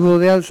polideportivo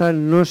de Alza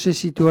no se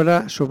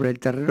situará sobre el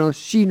terreno,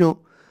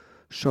 sino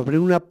sobre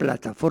una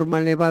plataforma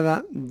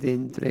elevada de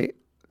entre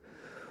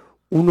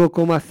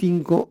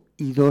 1,5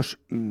 y 2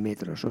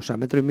 metros, o sea,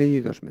 1,5 metros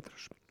y 2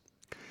 metros.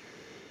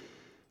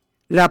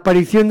 La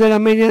aparición del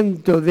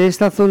amianto de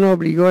esta zona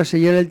obligó a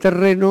sellar el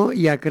terreno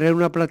y a crear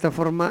una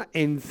plataforma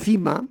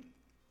encima.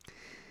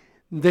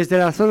 Desde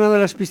la zona de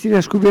las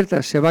piscinas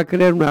cubiertas se va a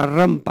crear una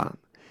rampa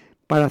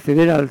para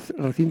acceder al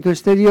recinto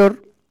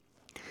exterior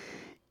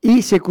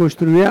y se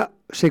construirá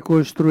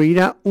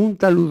un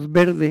talud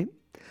verde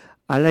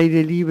al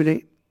aire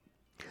libre,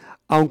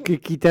 aunque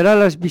quitará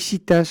las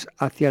visitas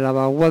hacia la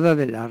vaguada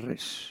de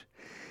Larres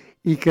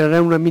y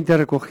creará un ambiente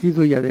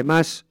recogido y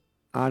además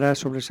hará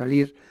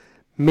sobresalir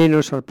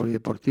menos al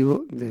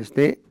polideportivo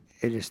desde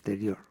el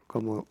exterior,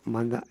 como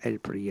manda el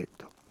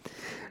proyecto.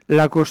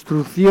 La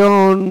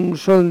construcción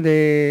son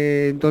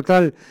en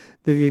total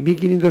de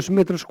 10.500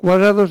 metros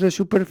cuadrados de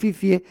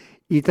superficie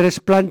y 3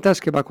 plantas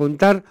que va a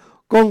contar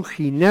con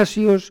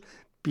gimnasios,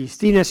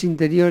 piscinas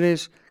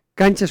interiores,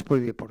 canchas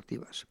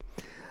polideportivas.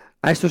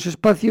 A estos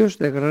espacios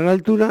de gran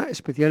altura,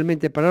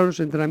 especialmente para los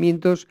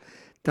entrenamientos,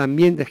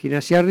 también de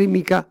gimnasia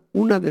rítmica,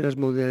 una de las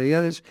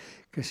modalidades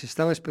que se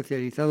estaba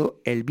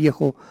especializado el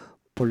viejo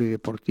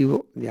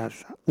polideportivo de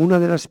Alza. Una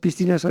de las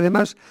piscinas,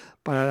 además,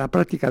 para la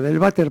práctica del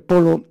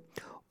waterpolo,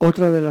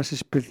 otra de las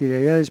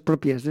especialidades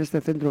propias de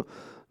este centro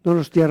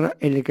donostiarra,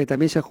 en el que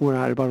también se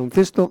jugará al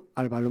baloncesto,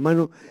 al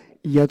balonmano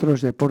y a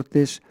otros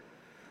deportes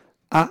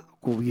a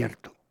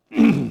cubierto.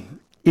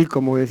 Y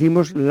como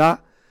decimos,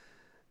 la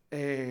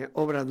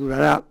obra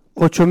durará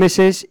 8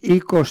 meses y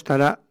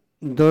costará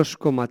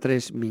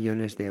 2,3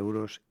 millones de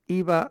euros,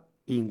 IVA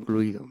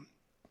incluido.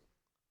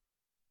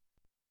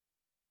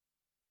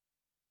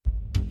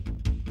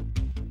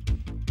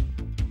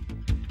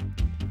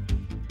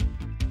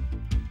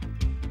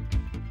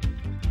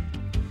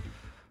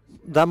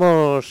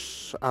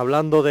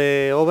 Hablando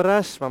de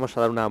obras, vamos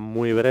a dar una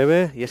muy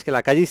breve, y es que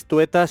la calle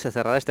Iztueta se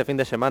cerrará este fin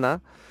de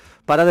semana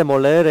para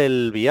demoler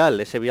el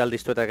vial, ese vial de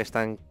Iztueta que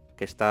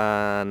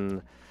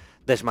están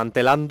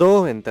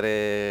desmantelando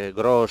entre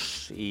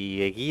Gros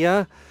y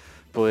Eguía.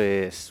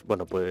 Pues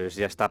bueno, pues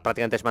ya está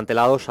prácticamente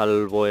desmantelado,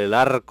 salvo el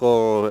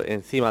arco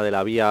encima de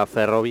la vía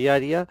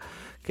ferroviaria,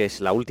 que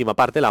es la última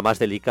parte, la más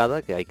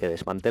delicada, que hay que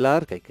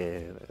desmantelar, que hay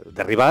que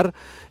derribar.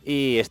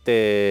 Y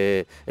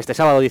este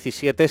sábado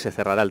 17 se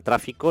cerrará el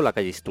tráfico, la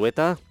calle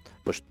Iztueta,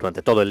 pues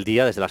durante todo el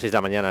día, desde las 6 de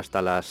la mañana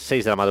hasta las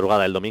 6 de la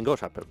madrugada del domingo.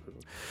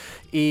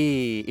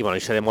 Y bueno,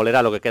 y se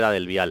demolerá lo que queda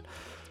del vial.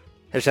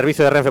 El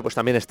servicio de Renfe pues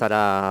también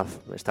estará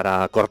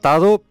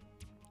cortado,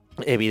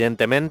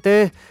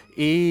 evidentemente,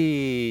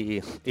 y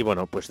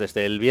bueno, pues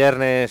desde el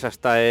viernes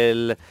hasta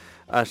el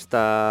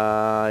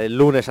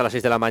lunes a las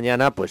 6 de la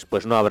mañana pues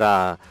no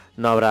habrá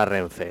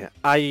Renfe.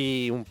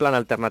 Hay un plan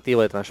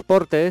alternativo de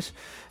transportes,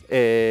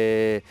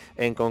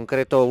 en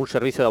concreto un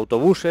servicio de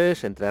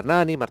autobuses entre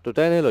Hernani,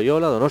 Martutene,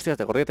 Loyola, Donostia,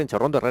 Tegorrieta,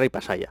 Enchorrondo, Herrera y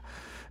Pasaya.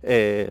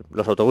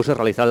 Los autobuses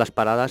realizarán las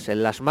paradas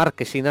en las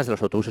marquesinas de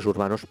los autobuses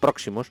urbanos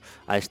próximos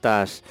a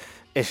estas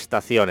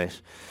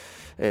estaciones.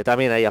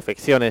 También hay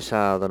afecciones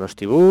a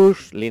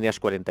Donostibus, líneas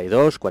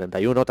 42,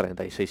 41,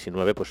 36 y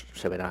 9 pues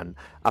se verán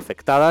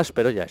afectadas,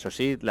 pero ya eso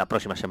sí, la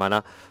próxima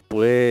semana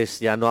pues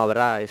ya no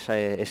habrá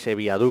ese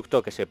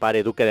viaducto que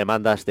separe Duque de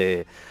Mandas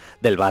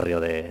del barrio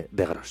de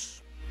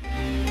Gros.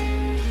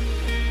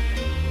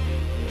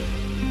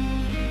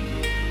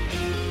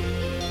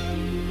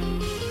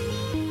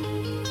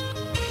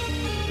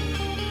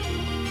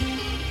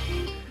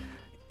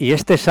 Y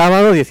este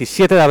sábado,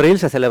 17 de abril,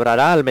 se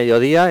celebrará al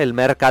mediodía el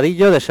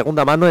mercadillo de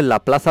segunda mano en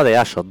la plaza de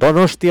Aso,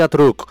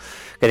 donostiarra,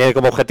 que tiene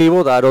como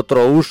objetivo dar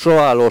otro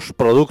uso a los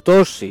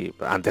productos y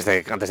antes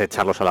de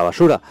echarlos a la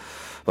basura.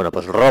 Bueno,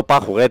 pues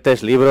ropa,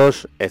 juguetes,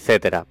 libros,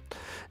 etcétera.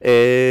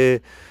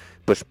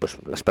 Pues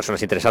las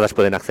personas interesadas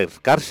pueden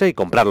acercarse y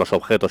comprar los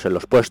objetos en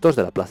los puestos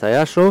de la plaza de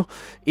Aso,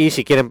 y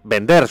si quieren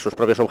vender sus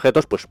propios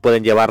objetos, pues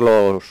pueden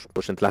llevarlos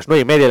pues entre las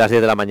 9:30 y las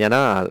 10 de la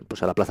mañana a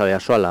la plaza de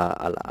Aso, a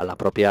la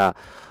propia,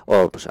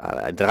 o pues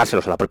a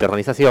entregárselos a la propia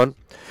organización,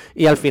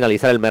 y al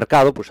finalizar el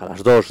mercado, pues a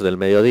las 2 del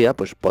mediodía,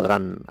 pues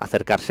podrán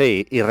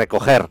acercarse y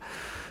recoger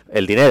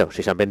el dinero,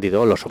 si se han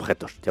vendido los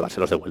objetos,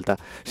 llevárselos de vuelta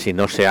si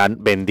no se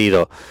han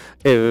vendido.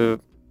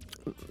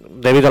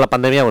 Debido a la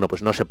pandemia, bueno,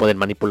 pues no se pueden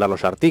manipular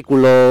los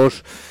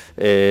artículos,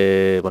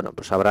 bueno,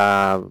 pues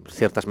habrá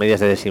ciertas medidas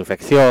de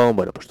desinfección,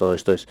 bueno, pues todo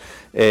esto es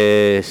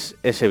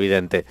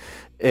evidente.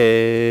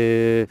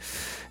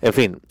 En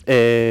fin,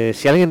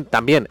 si alguien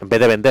también, en vez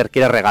de vender,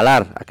 quiere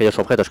regalar aquellos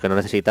objetos que no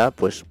necesita,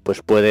 pues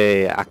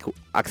puede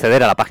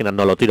acceder a la página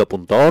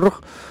nolotiro.org,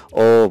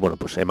 o bueno,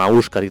 pues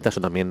Emaús, Caritas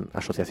son también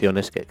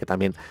asociaciones que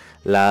también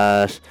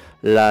las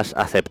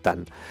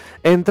aceptan.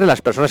 Entre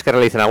las personas que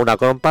realicen alguna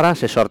compra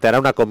se sorteará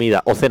una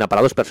comida o cena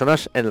para 2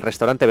 personas en el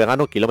restaurante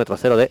vegano Kilómetro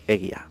Cero de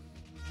Eguía.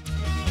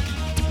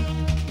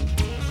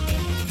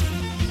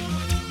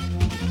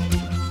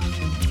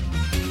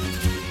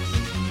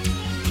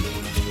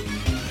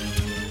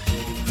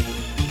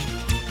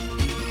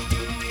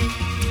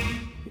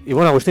 Y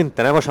bueno, Agustín,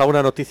 ¿tenemos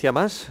alguna noticia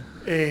más?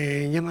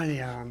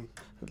 Llámale a...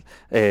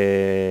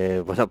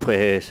 Bueno,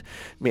 pues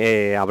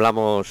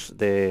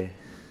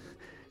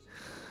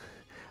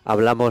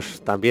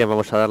hablamos también,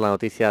 vamos a dar la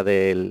noticia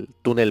del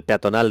túnel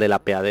peatonal del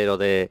apeadero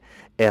de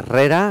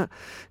Herrera,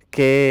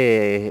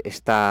 que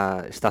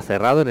está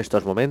cerrado en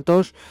estos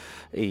momentos,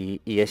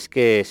 y es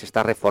que se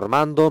está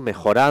reformando,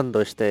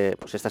 mejorando esta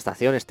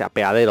estación, este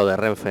apeadero de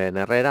Renfe en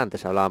Herrera.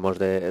 Antes hablábamos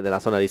de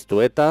la zona de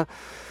Iztueta.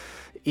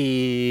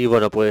 Y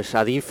bueno, pues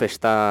Adif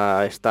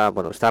está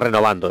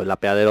renovando el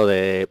apeadero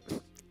de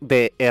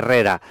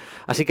Herrera.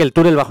 Así que el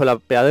túnel bajo el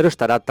apeadero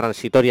estará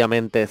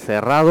transitoriamente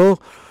cerrado,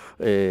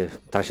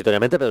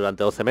 pero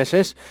durante 12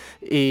 meses.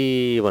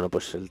 Y bueno,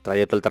 pues el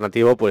trayecto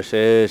alternativo pues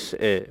es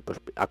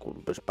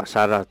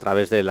pasar a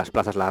través de las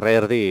plazas La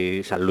Rerdi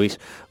y San Luis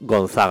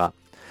Gonzaga.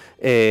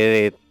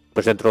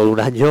 Pues dentro de un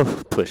año,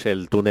 pues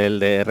el túnel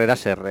de Herrera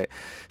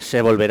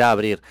se volverá a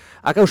abrir.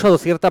 Ha causado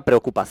cierta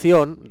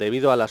preocupación,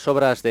 debido a las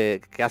obras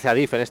que hace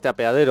Adif en este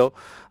apeadero,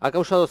 ha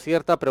causado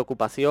cierta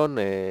preocupación,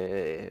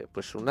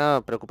 pues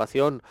una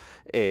preocupación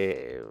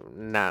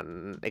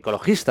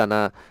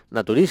ecologista,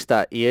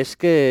 naturista, y es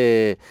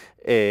que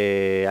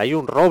hay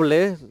un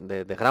roble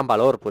de gran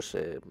valor, pues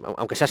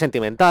aunque sea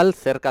sentimental,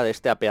 cerca de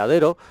este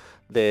apeadero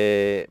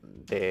de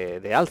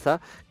Alza,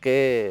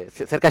 que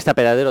cerca de este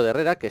apeadero de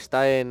Herrera, que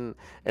está en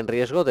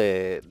riesgo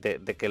de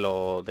que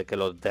lo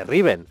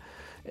derriben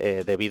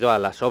debido a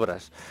las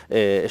obras.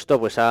 Esto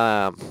pues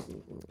ha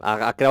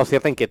creado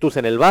cierta inquietud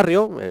en el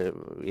barrio,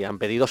 y han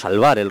pedido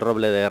salvar el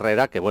roble de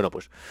Herrera, que bueno,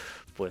 pues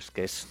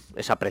que es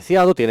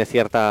apreciado, tiene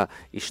cierta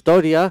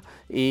historia,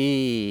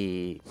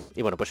 y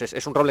bueno, pues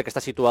es un roble que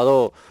está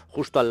situado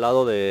justo al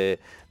lado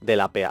del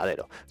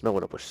apeadero. No,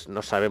 bueno, pues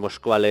no sabemos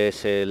cuál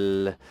es qué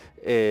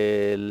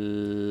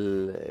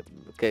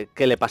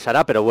le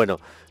pasará, pero bueno,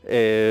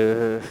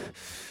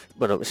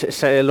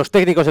 los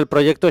técnicos del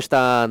proyecto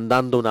están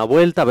dando una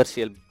vuelta a ver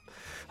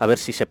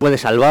si se puede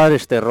salvar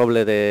este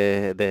roble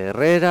de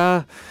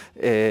Herrera.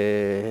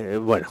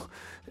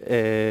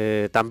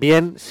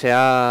 También se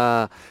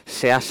ha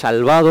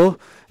salvado,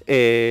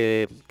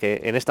 que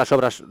en estas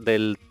obras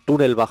del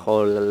túnel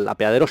bajo el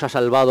apeadero se ha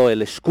salvado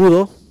el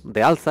escudo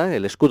de Alza,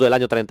 el escudo del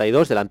año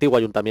 32 del antiguo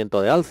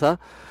ayuntamiento de Alza.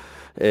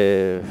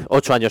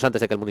 8 años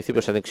antes de que el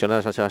municipio se anexionara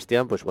a San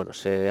Sebastián, pues bueno,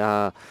 se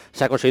ha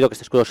conseguido que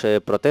este escudo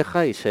se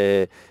proteja y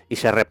se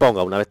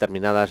reponga una vez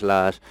terminadas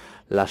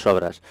las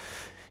obras.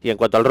 Y en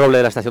cuanto al roble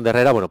de la estación de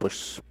Herrera, bueno,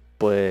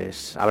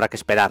 pues habrá que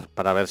esperar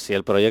para ver si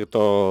el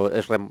proyecto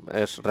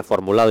es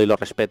reformulado y lo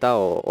respeta,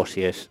 o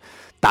si es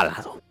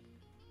talado.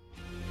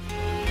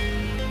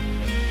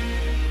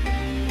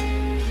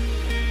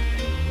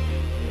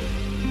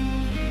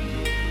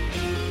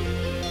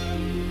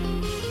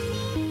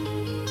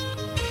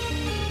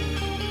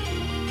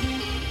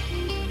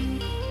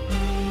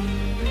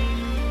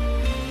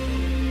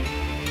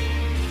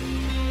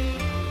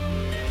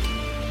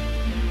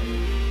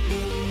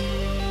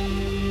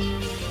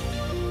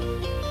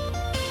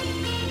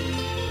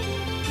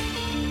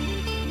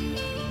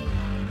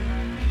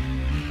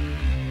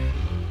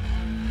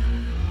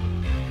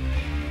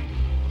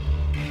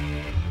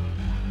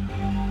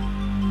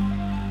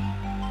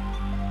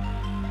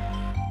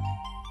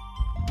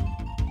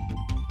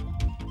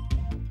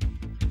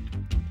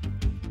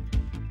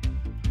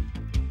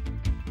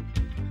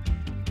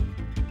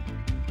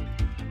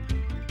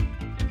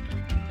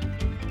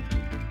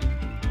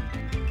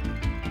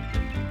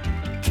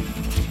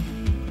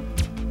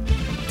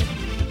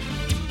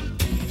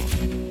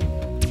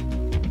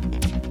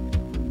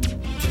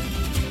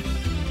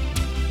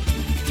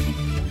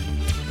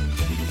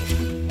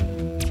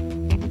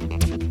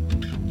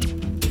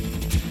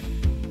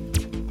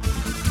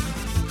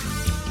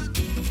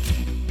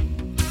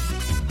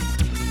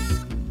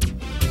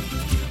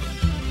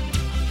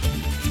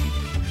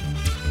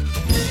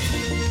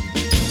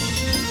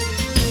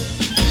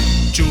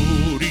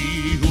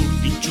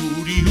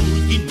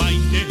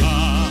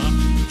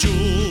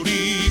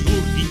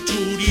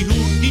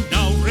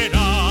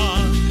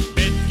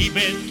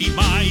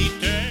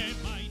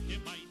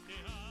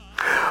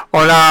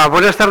 Hola,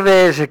 buenas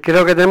tardes.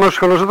 Creo que tenemos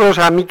con nosotros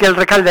a Mikel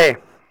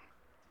Recalde.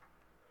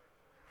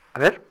 A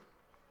ver.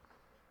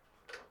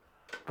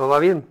 ¿Todo va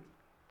bien?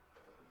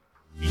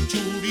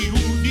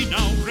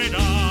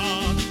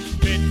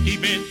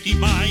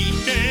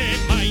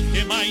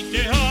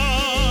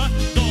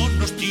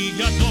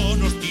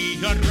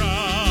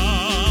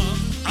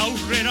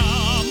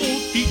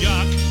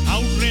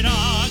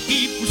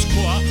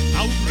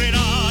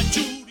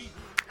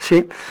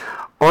 Sí.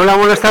 Hola,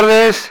 buenas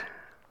tardes.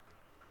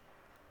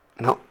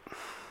 No.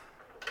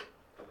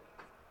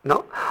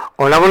 No.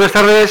 Hola, buenas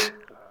tardes.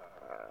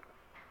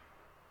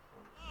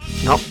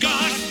 No.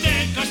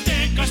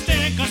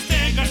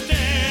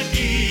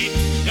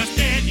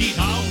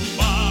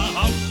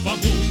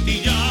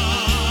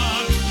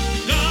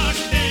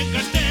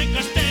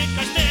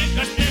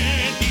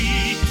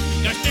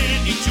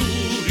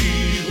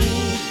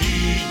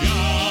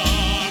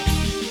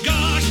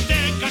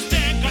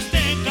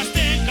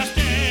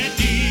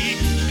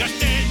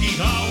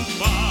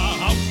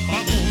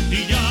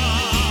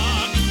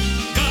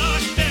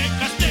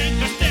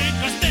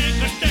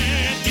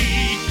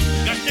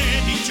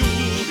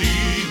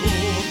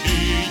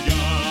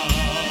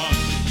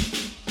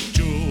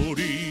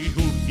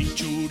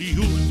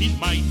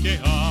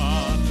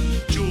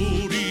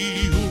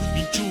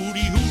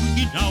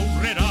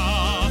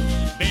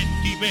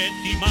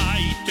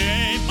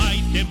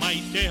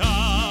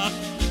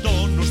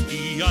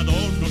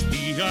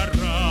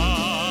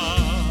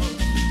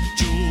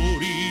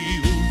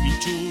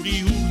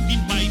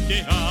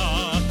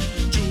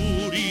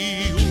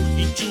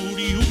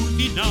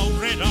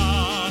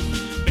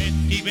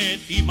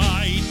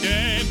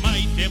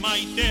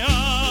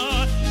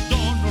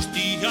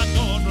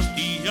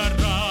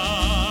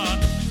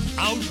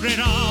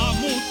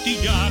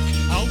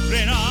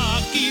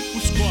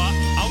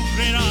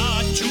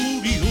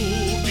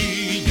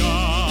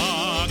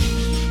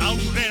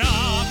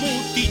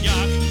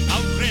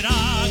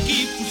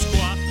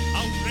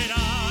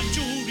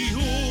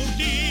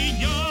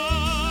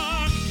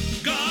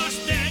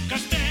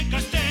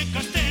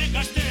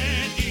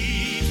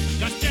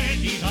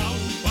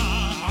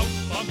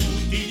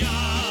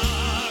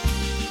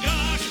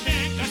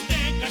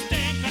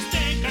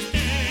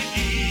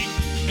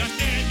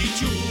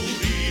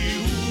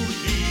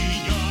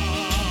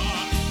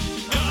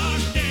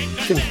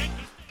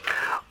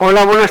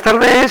 Hola, buenas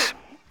tardes.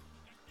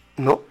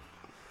 No.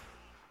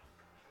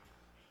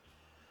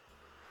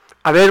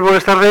 A ver,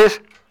 buenas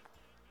tardes.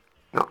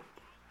 No.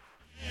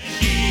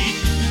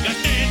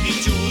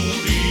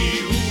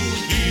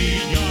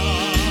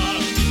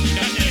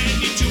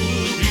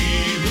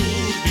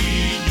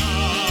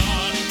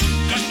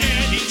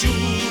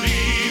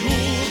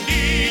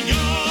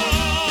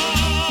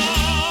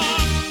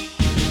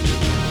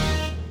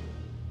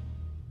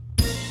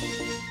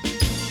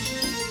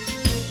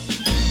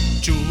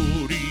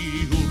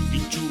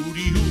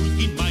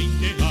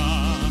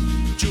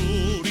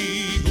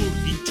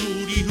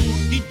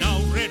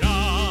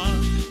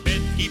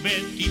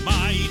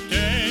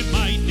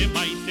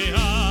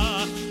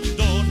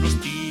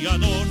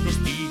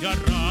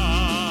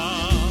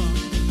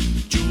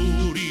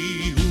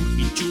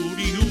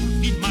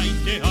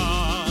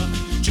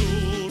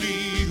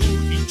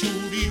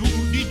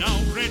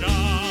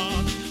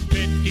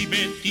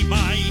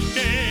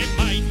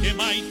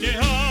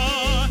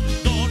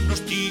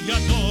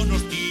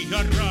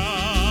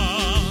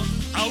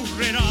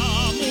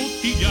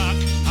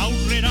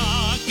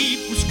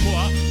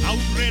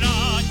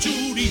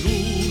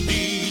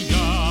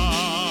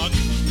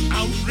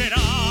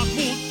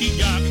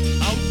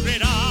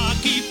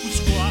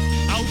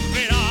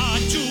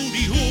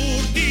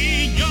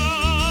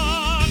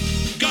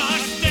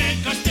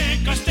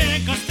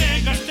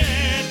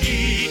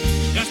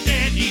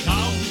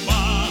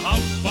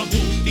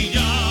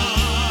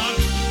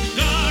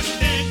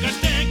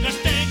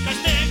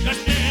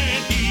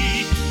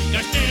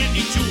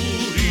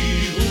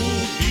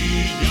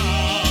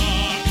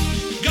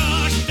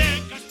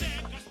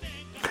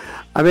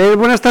 A ver,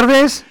 buenas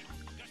tardes.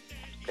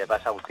 ¿Qué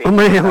pasa, Agustín?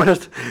 Hombre,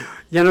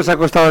 ya nos ha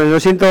costado. Lo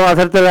siento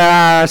hacerte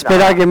la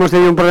espera, que hemos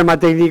tenido un problema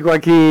técnico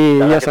aquí,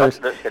 ya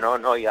sabes.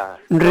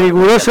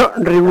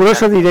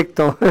 Riguroso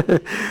directo.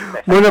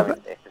 Bueno,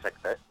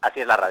 exacto.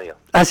 Así es la radio.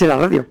 Así es la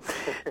radio.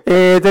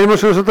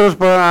 Tenemos con nosotros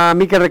a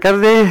Mikel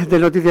Recalde, de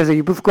Noticias de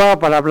Guipúzcoa,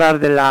 para hablar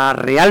de la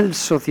Real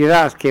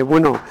Sociedad, que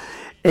bueno,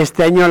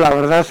 este año la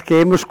verdad es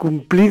que hemos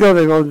cumplido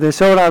de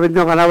sobra,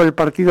 habiendo ganado el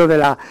partido de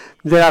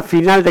la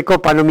final de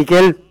Copa, ¿no,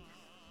 Mikel?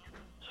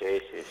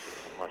 Sí.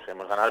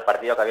 Hemos ganado el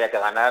partido que había que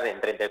ganar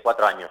en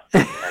 34 años.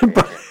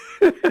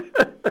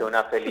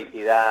 Una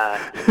felicidad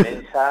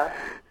inmensa.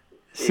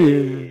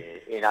 Sí.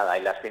 Y nada,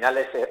 y las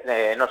finales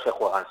no se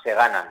juegan, se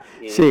ganan.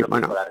 Y sí,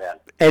 bueno, la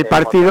Real. el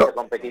partido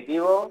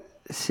competitivo.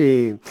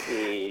 Sí.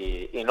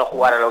 Y no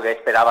jugar a lo que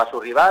esperaba su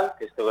rival,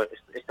 que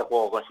este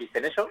juego consiste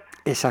en eso.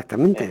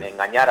 Exactamente. En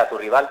engañar a tu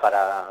rival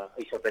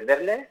y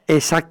sorprenderle.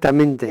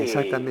 Exactamente.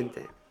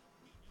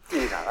 Y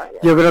nada,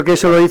 yo creo que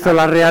eso lo hizo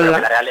la Real. La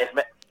Real es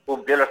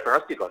cumplió los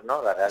pronósticos,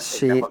 ¿no? La Real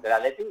es mejor que el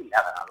Atleti y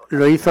ha ganado.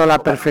 Lo hizo a la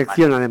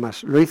perfección,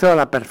 además. Lo hizo a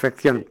la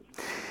perfección.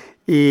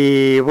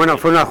 Y bueno,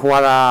 fue una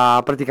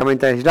jugada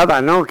prácticamente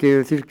aislada, ¿no? Quiero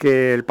decir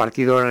que el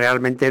partido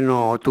realmente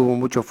no tuvo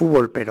mucho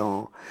fútbol,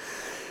 pero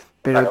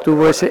Claro,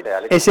 tuvo ese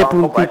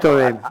puntito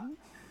de...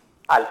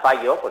 Al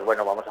fallo, pues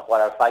bueno, vamos a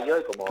jugar al fallo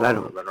y como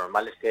Claro. lo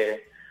normal es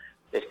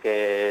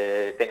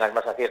que tengas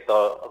más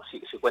acierto,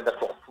 si cuentas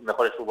con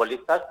mejores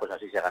futbolistas, pues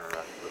así se ganan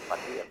los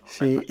partidos, ¿no?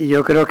 Sí, y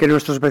yo creo que a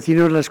nuestros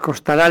vecinos les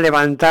costará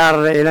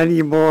levantar el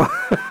ánimo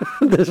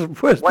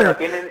después. Bueno,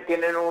 tienen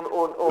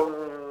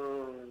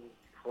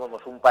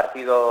un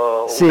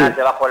partido, un as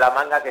debajo de la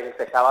manga, que es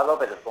este sábado,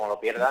 pero como lo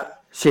pierdan,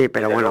 sí,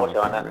 pero bueno, se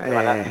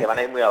van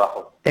a ir muy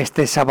abajo.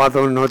 Este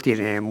sábado no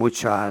tiene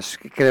muchas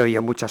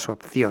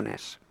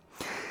opciones.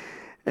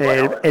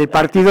 Bueno, el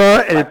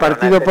partido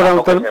por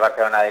autor... el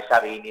Barcelona de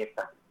Xavi y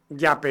Iniesta.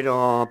 Ya,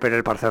 pero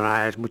el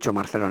Barcelona es mucho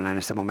Barcelona en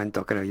este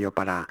momento, creo yo,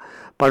 para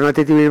un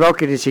Athletic Bilbao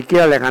que ni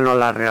siquiera le ganó a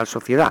la Real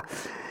Sociedad.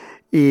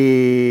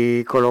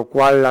 Y con lo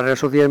cual la Real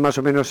Sociedad es más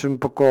o menos un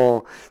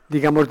poco,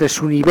 digamos, de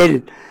su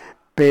nivel,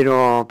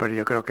 pero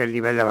yo creo que el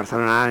nivel de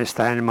Barcelona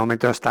está en el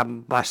momento está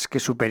más que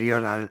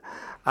superior al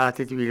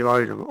Athletic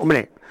Bilbao.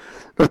 Hombre,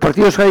 los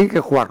partidos hay que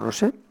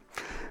jugarlos,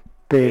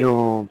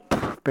 pero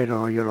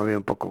yo lo veo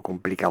un poco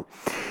complicado.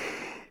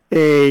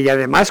 Y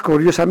además,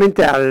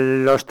 curiosamente, a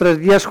los 3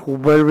 días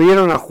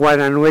volvieron a jugar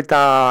en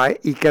Anoeta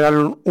y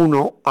quedaron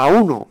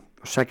 1-1.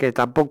 O sea que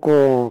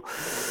tampoco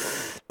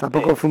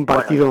fue un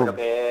partido... Bueno, yo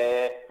creo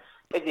que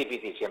es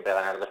difícil siempre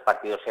ganar 2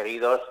 partidos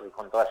seguidos,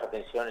 con toda esa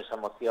tensión, esa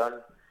emoción,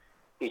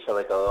 y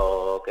sobre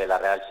todo que la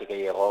Real sí que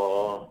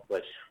llegó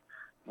pues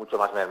mucho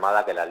más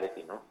mermada que el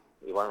Atleti, ¿no?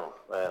 Y bueno,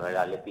 el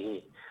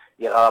Atleti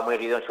llegaba muy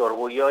herido en su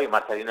orgullo y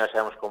Marcelino ya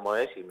sabemos cómo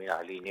es, y mira,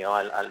 alineó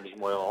al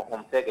mismo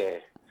 11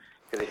 que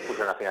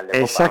dispuso en la final de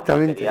Copa.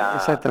 Exactamente.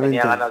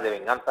 Tenía ganas de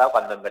venganza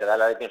cuando en verdad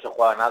el Atleti no se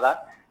jugaba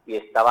nada y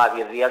estaba a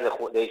 10 días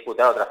de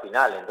disputar otra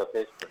final.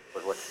 Entonces,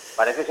 pues bueno,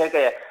 parece ser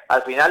que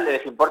al final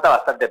les importa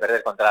bastante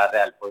perder contra la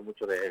Real, por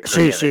mucho que...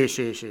 Sí.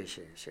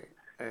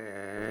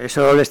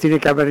 Eso les tiene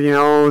que haber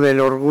llenado del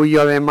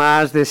orgullo,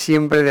 además de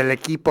siempre del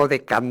equipo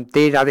de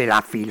cantera, de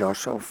la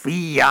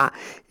filosofía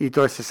y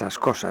todas esas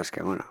cosas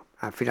que, bueno,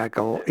 al fin y al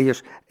cabo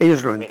ellos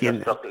lo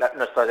entienden.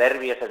 Nuestro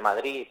derbi es el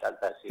Madrid, tal,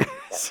 sí.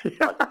 Sí.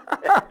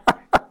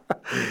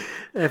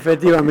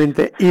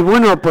 Efectivamente. Y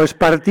bueno, pues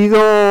partido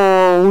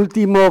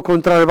último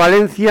contra el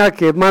Valencia,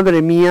 que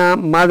madre mía,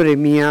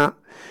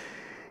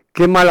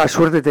 qué mala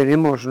suerte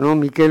tenemos, ¿no,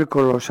 Mikel,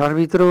 con los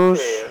árbitros?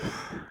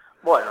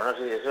 Bueno, no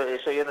sé,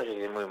 eso yo no sé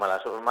si es muy mala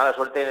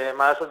suerte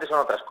son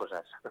otras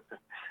cosas.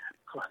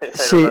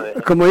 Sí,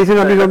 como dice un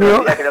amigo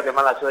mío... Creo que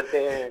mala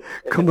suerte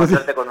es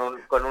suerte con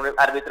un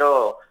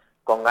árbitro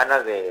con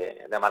ganas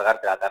de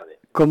amargarte la tarde.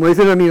 Como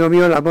dice un amigo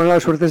mío, la mala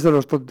suerte es de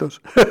los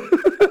tontos.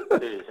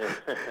 Sí.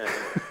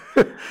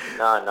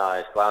 No,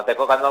 es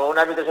cuando un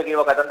árbitro se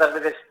equivoca tantas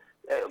veces...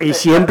 y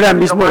siempre al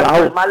mismo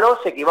lado. Es malo,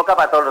 se equivoca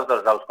para todos los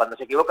dos lados. Cuando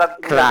se equivoca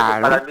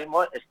para el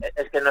mismo,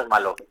 es que no es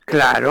malo.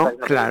 Claro,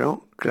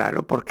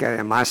 porque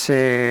además...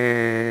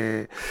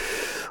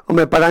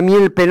 Hombre, para mí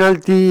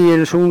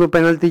el segundo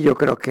penalti, yo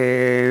creo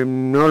que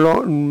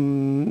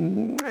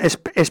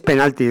es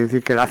penalti, es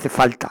decir, que le hace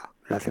falta.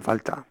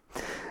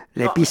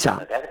 Le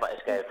pisa.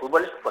 Es que el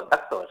fútbol es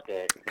contacto, es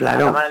que claro.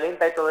 La cámara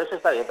lenta y todo eso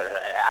está bien, pero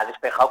ha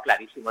despejado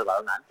clarísimo el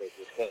balón antes.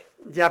 Es que...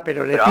 Ya,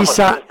 pero le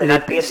pisa,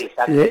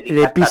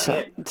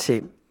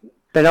 sí.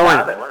 Pero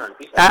bueno,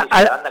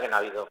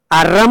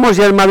 a Ramos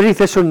y al Madrid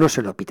eso no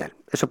se lo pitan,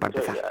 eso para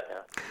empezar.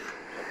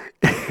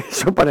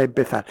 Eso para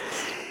empezar.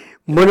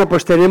 Bueno,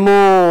 pues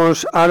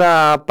tenemos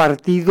ahora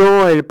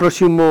partido el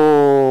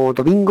próximo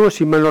domingo,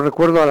 si mal no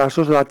recuerdo, a las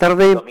 2 de la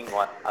tarde. Domingo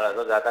a las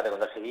 2 de la tarde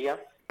contra Sevilla.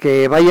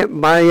 Que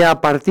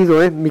vaya partido,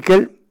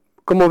 Mikel.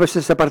 ¿Cómo ves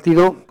este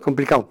partido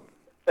complicado?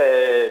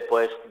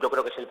 Pues yo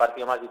creo que es el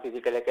partido más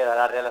difícil que le queda a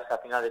la Real hasta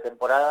final de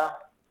temporada.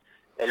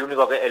 El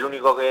único que en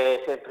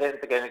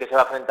el que se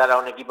va a enfrentar a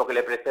un equipo que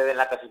le precede en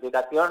la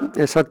clasificación.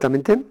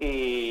 Exactamente.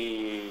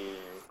 Y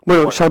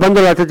bueno, salvando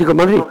el Atlético de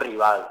Madrid. Un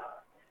rival.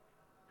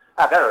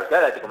 Claro, queda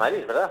el Atlético de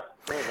Madrid, ¿verdad?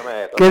 Sí,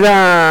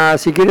 queda,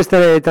 si quieres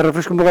te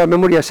refresco un poco la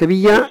memoria,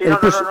 Sevilla. Sí, no,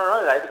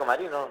 el Atlético de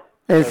Madrid no.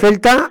 El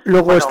Celta,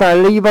 luego está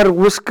el Eibar,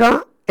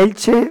 Huesca,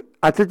 Elche,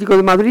 Atlético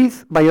de Madrid,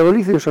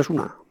 Valladolid y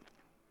Osasuna.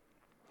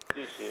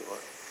 Sí,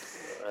 bueno.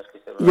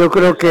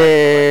 Es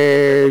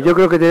que yo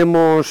creo que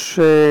tenemos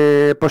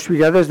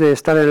posibilidades de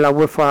estar en la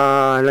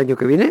UEFA el año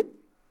que viene.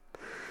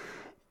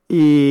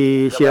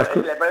 Y el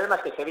problema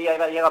es que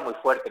Sevilla llega muy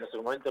fuerte en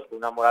estos momentos, con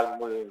una moral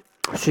muy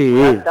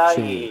alta.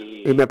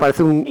 Y me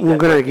parece un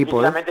gran equipo.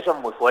 Sinceramente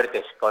son muy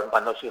fuertes.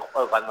 Cuando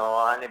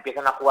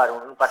empiezan a jugar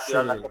un partido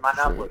a la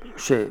semana, pues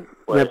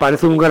me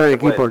parece un gran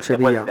equipo el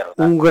Sevilla.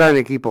 Un gran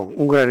equipo.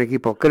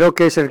 Creo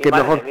que es el que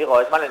mejor...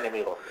 Es mal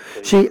enemigo.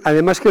 Sí,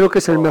 además creo que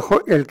es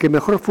el que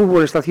mejor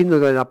fútbol está haciendo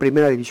de la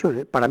primera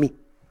división, para mí.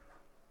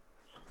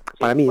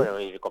 Bueno,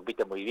 y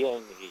compite muy bien.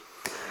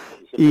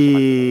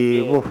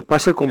 y va a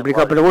ser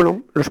complicado, pero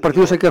bueno, los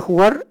partidos hay que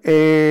jugar.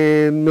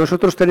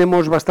 Nosotros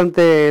tenemos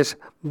bastantes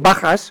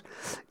bajas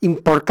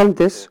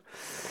importantes,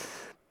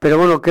 pero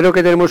bueno, creo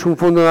que tenemos un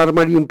fondo de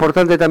armario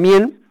importante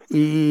también,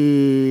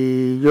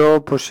 y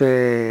yo pues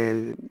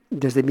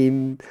desde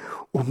mi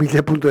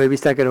humilde punto de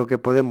vista creo que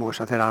podemos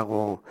hacer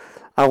algo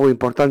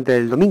importante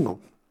el domingo.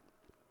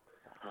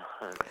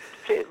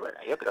 Sí, bueno,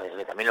 yo creo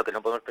que también lo que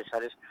no podemos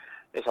pensar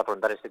es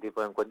afrontar este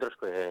tipo de encuentros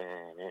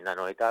en la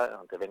Noeta,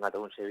 aunque venga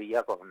todo un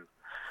Sevilla con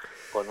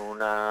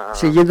una...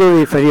 Sí, yendo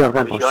de inferior,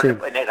 vamos, sí.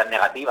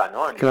 Negativa,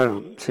 ¿no?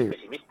 Claro, sí.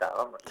 Pesimista,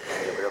 vamos.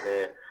 Yo creo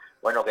que,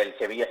 bueno, que el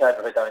Sevilla sabe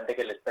perfectamente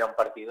que le espera un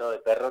partido de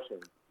perros.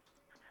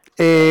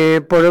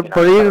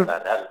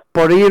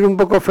 Por ir un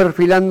poco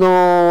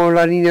perfilando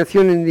la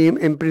alineación,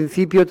 en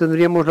principio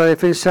tendríamos la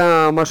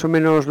defensa más o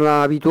menos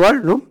la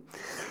habitual, ¿no?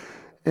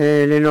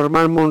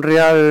 Lenormand,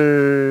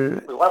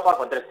 Monreal... Igual jugar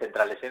con 3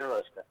 centrales, ¿no?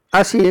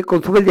 Ah, sí,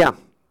 con Zubeldia.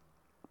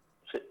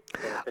 Sí.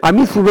 A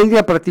mí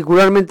Zubeldia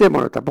particularmente,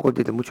 bueno, tampoco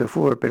entiende mucho el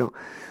fútbol, pero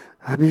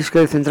a mí es que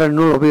de central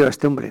no lo veo a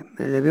este hombre.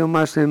 Le veo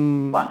más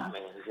en...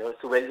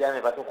 Zubeldia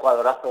me parece un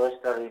jugadorazo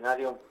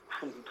extraordinario.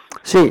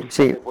 Sí,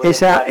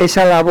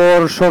 esa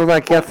labor sorda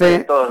que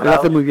hace, la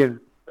hace muy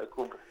bien.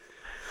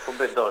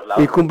 Cumple en todos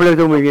lados. Y cumple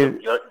todo muy bien.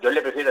 Yo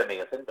le prefiero el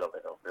medio centro,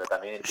 pero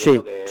también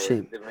entiendo que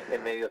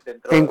el medio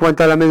centro... En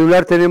cuanto a la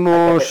medular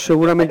tenemos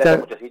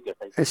seguramente...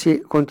 Sí,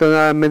 en cuanto a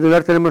la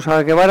medular tenemos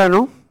a Guevara,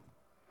 ¿no?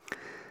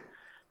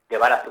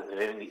 Guevara,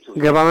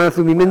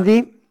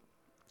 Zubimendi.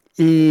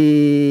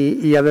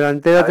 Y a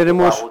delantera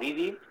tenemos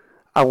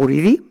a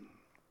Guridi,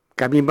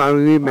 que a mí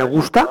me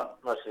gusta.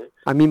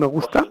 A mí me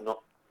gusta.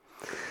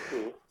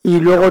 Y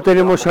luego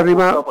tenemos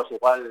arriba... Pues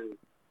igual,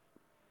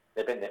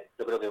 depende,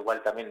 yo creo que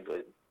igual también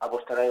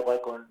apostará igual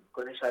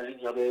con esa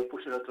línea que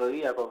puse el otro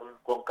día,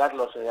 con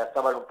Carlos,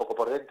 estaban un poco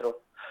por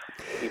dentro,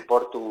 y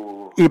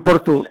Portu,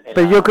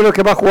 pero yo creo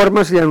que va a jugar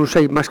más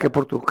Januzaj más que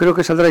Portu, creo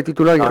que saldrá de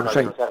titular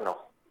Januzaj.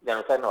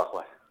 Januzaj no va a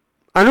jugar.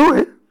 Ah, ¿no?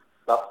 No,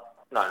 va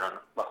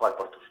a jugar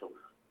Portu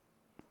seguro.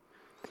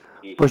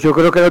 Pues yo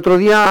creo que el otro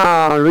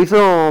día lo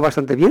hizo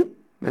bastante bien,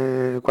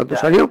 cuando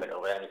salió.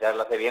 Pero Januzaj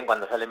lo hace bien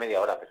cuando sale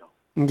media hora, pero...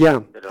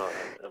 Ya.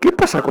 ¿Qué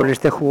pasa con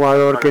este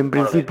jugador que en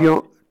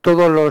principio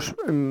todos los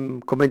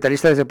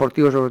comentaristas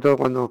deportivos, sobre todo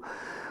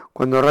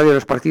cuando radian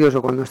los partidos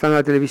o cuando están en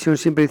la televisión,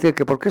 siempre dicen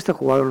que por qué este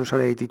jugador no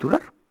sale de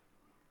titular?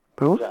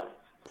 ¿Pero? Ya,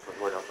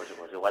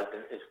 pues igual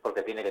es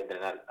porque tiene que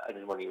entrenar al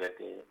mismo nivel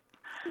que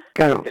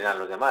entrenan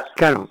los demás.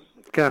 Claro.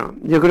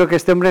 Yo creo que a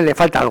este hombre le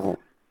falta algo.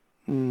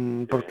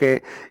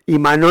 Porque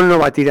Imanol no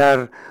va a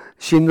tirar,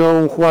 siendo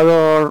un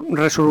jugador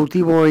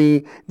resolutivo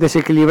y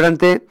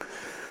desequilibrante.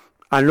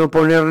 Al no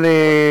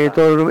ponerle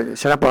todo,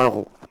 será por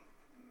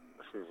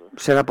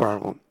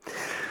algo.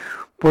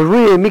 Pues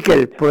muy bien,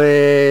 Mikel,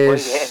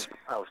 pues muy bien,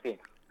 Agustín.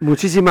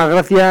 Muchísimas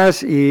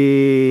gracias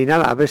y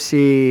nada, a ver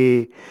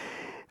si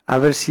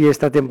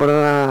esta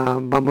temporada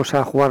vamos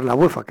a jugar la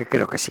UEFA, que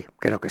creo que sí.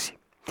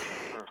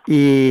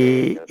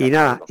 Y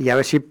nada, y a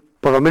ver si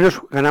por lo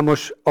menos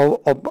ganamos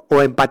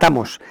o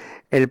empatamos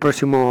el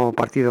próximo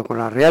partido con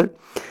la Real.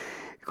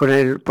 Con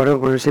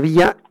el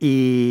Sevilla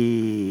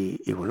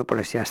y bueno,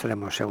 pues ya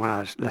estaremos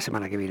la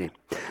semana que viene.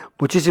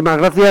 Muchísimas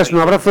gracias,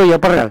 un abrazo y a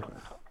Real.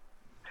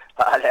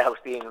 Vale,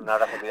 Agustín, un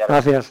abrazo.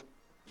 Gracias.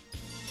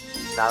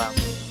 Nada.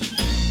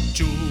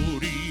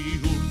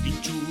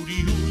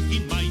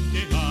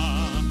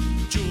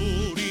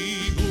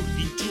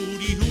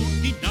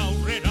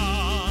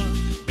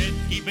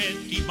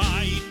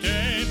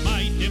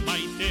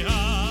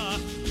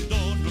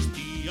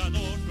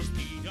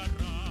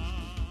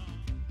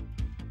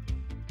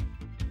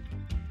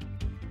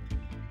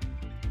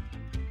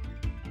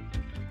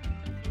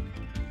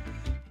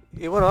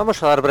 Y bueno,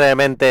 vamos a dar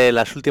brevemente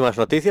las últimas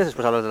noticias,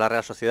 después hablar de la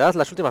Real Sociedad,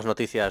 las últimas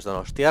noticias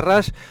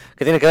donostiarras,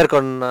 que tienen que ver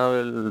con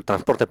el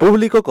transporte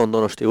público, con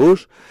DB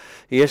US,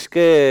 y es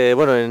que,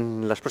 bueno,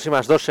 en las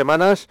próximas 2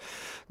 semanas,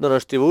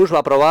 DB US va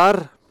a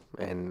probar,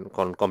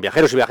 con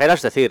viajeros y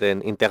viajeras, es decir,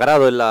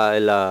 integrado en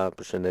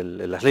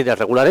las líneas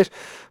regulares,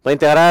 va a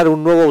integrar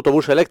un nuevo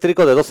autobús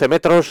eléctrico de 12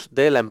 metros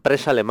de la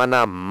empresa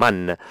alemana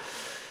MAN.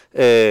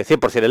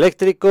 100%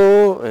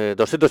 eléctrico,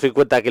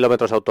 250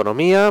 kilómetros de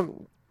autonomía.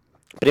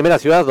 Primera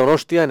ciudad,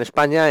 Donostia, en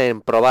España,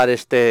 en probar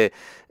este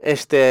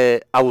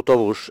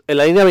autobús. En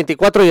la línea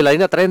 24 y en la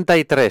línea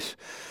 33.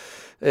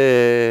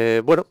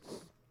 Bueno,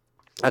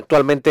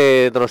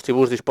 actualmente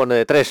DB dispone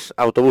de 3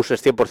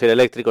 autobuses 100%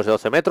 eléctricos de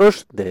 12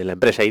 metros, de la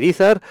empresa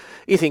Irizar,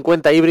 y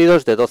 50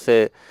 híbridos de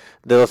 12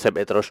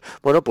 metros.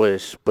 Bueno,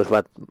 pues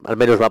al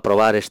menos va a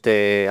probar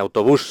este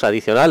autobús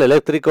adicional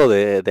eléctrico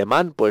de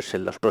MAN, pues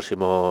en los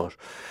próximos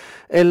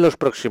en las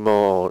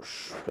próximas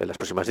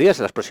días,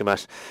 en las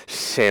próximas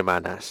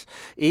semanas.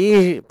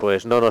 Y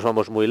pues no nos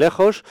vamos muy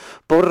lejos,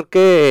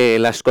 porque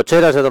las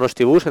cocheras de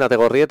Donostibus en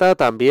Ategorrieta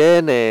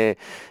también han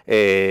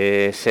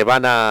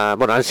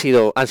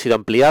sido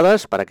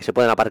ampliadas para que se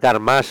puedan aparcar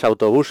más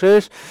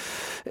autobuses.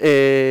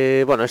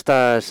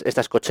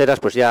 Estas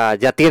cocheras pues ya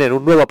tienen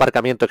un nuevo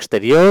aparcamiento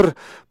exterior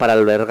para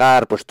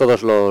albergar pues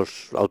todos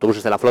los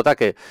autobuses de la flota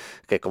que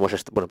como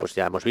pues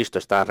ya hemos visto,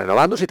 está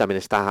renovándose y también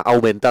está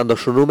aumentando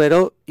su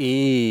número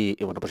y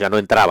pues ya no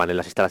entraban en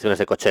las instalaciones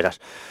de cocheras.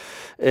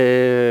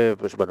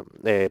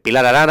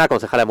 Pilar Arana,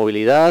 concejala de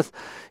movilidad,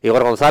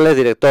 Igor González,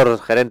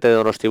 director gerente de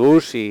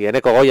Donostibus, y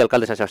Eneco Goy,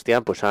 alcalde de San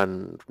Sebastián, pues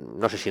han,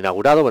 no sé si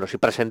inaugurado, sí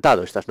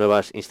presentado estas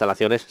nuevas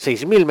instalaciones,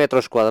 6.000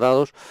 metros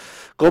cuadrados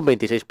con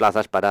 26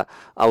 plazas para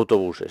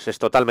autobuses. Es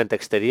totalmente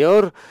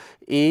exterior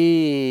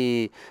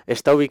y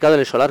está ubicado en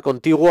el solar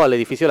contiguo al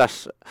edificio de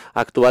las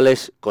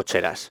actuales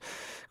cocheras,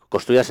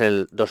 construidas en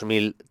el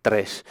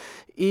 2003.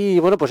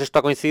 Y pues esto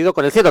ha coincidido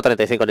con el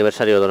 135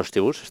 aniversario de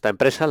Donostibus. Esta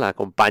empresa, la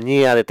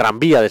compañía de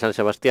tranvía de San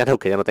Sebastián,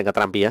 aunque ya no tenga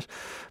tranvías,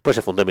 pues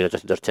se fundó en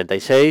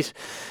 1886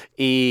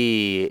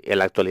 y en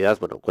la actualidad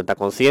cuenta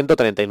con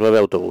 139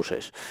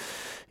 autobuses.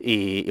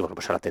 Y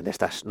pues ahora tiene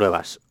estas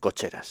nuevas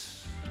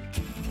cocheras.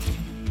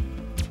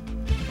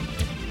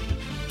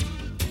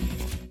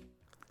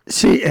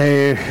 Sí,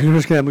 no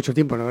nos queda mucho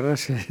tiempo, la verdad,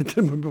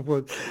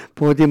 tenemos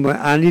poco tiempo.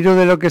 Al hilo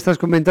de lo que estás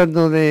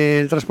comentando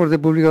del transporte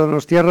público de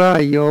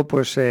donostiarra, yo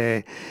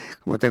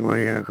como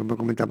he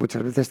comentado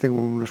muchas veces,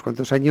 tengo unos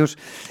cuantos años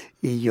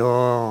y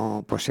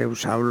yo pues he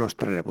usado los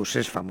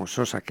trolebuses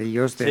famosos,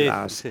 aquellos de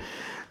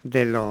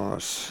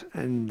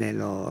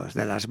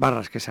las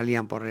barras que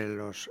salían por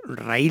los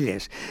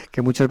raíles,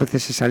 que muchas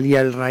veces se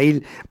salía el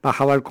raíl,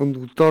 bajaba el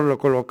conductor, lo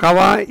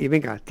colocaba y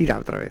venga, tira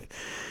otra vez.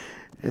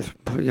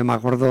 Yo me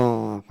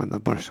acuerdo cuando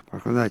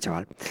era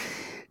chaval,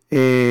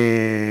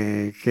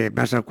 que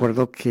más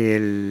recuerdo que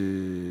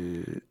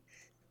el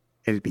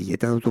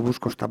billete de autobús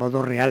costaba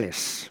 2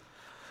 reales.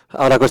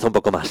 Ahora cuesta un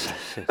poco más.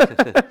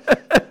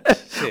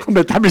 Sí.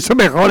 Hombre, también son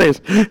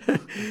mejores.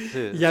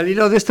 Sí. Y al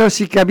hilo de esto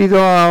sí que ha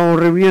habido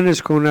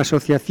reuniones con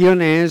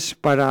asociaciones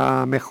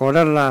para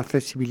mejorar la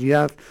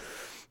accesibilidad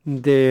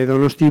de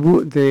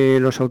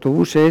los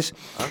autobuses.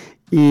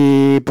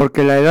 Y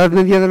porque la edad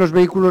media de los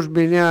vehículos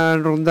viene a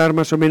rondar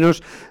más o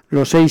menos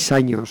los 6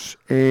 años.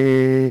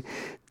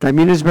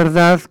 También es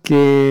verdad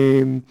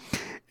que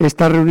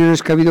estas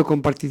reuniones que ha habido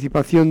con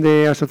participación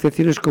de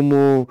asociaciones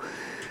como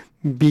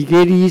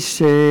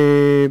Vigueris,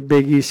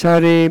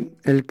 Beguisare,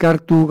 El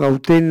Cartu,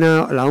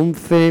 Gautena, la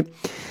ONCE,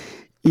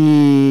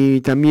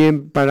 y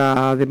también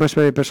además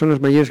de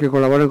personas mayores que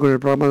colaboran con el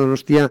programa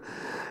Donostia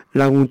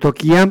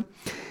Laguntokia.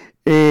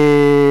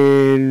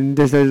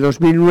 Desde el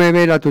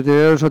 2009 la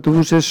totalidad de los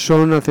autobuses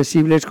son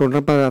accesibles con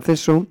rampa de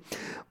acceso,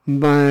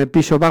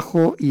 piso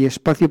bajo y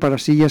espacio para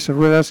sillas,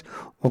 ruedas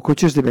o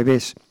coches de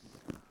bebés.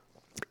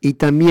 Y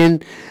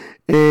también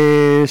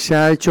se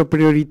ha hecho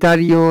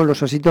prioritario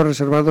los asientos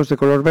reservados de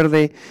color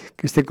verde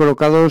que estén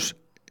colocados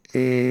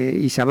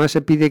y además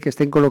se pide que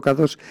estén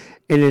colocados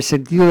en el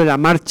sentido de la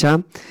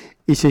marcha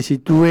y se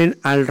sitúen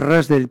al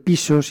ras del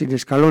piso sin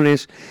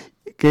escalones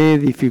que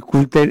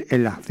dificulten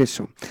el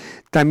acceso.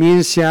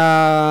 También se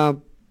ha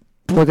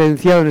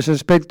potenciado en ese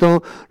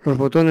aspecto los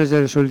botones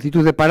de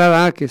solicitud de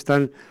parada, que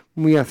están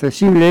muy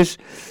accesibles,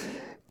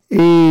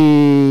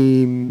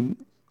 y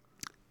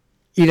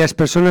las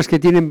personas que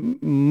tienen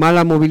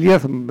mala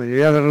movilidad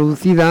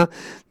reducida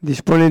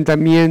disponen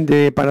también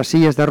de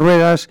parasillas de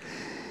ruedas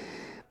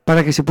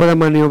para que se pueda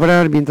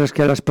maniobrar, mientras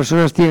que a las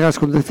personas ciegas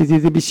con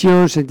déficit de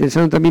visión se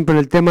interesaron también por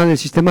el tema del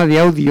sistema de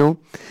audio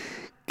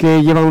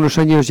que lleva unos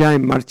años ya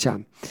en marcha.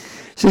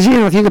 Se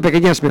siguen haciendo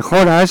pequeñas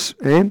mejoras,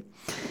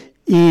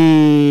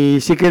 y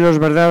sí que es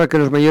verdad que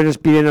los mayores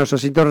piden a los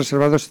asientos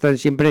reservados están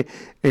siempre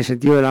en el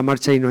sentido de la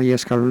marcha y no hay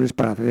escalones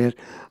para acceder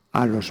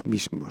a los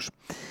mismos.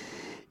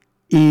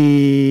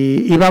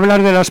 Y va a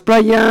hablar de las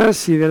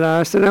playas y de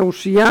la escena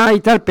UCIA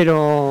y tal,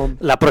 pero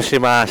la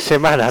próxima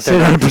semana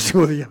será el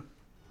próximo día.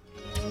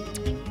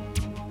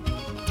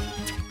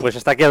 Pues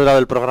hasta aquí ha durado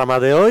el programa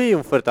de hoy,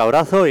 un fuerte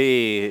abrazo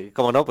y,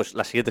 como no, pues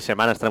la siguiente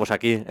semana estaremos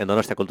aquí en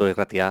Donostia Cultura y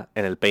Ratia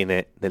en el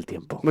Peine del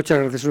Tiempo. Muchas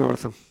gracias, un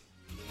abrazo.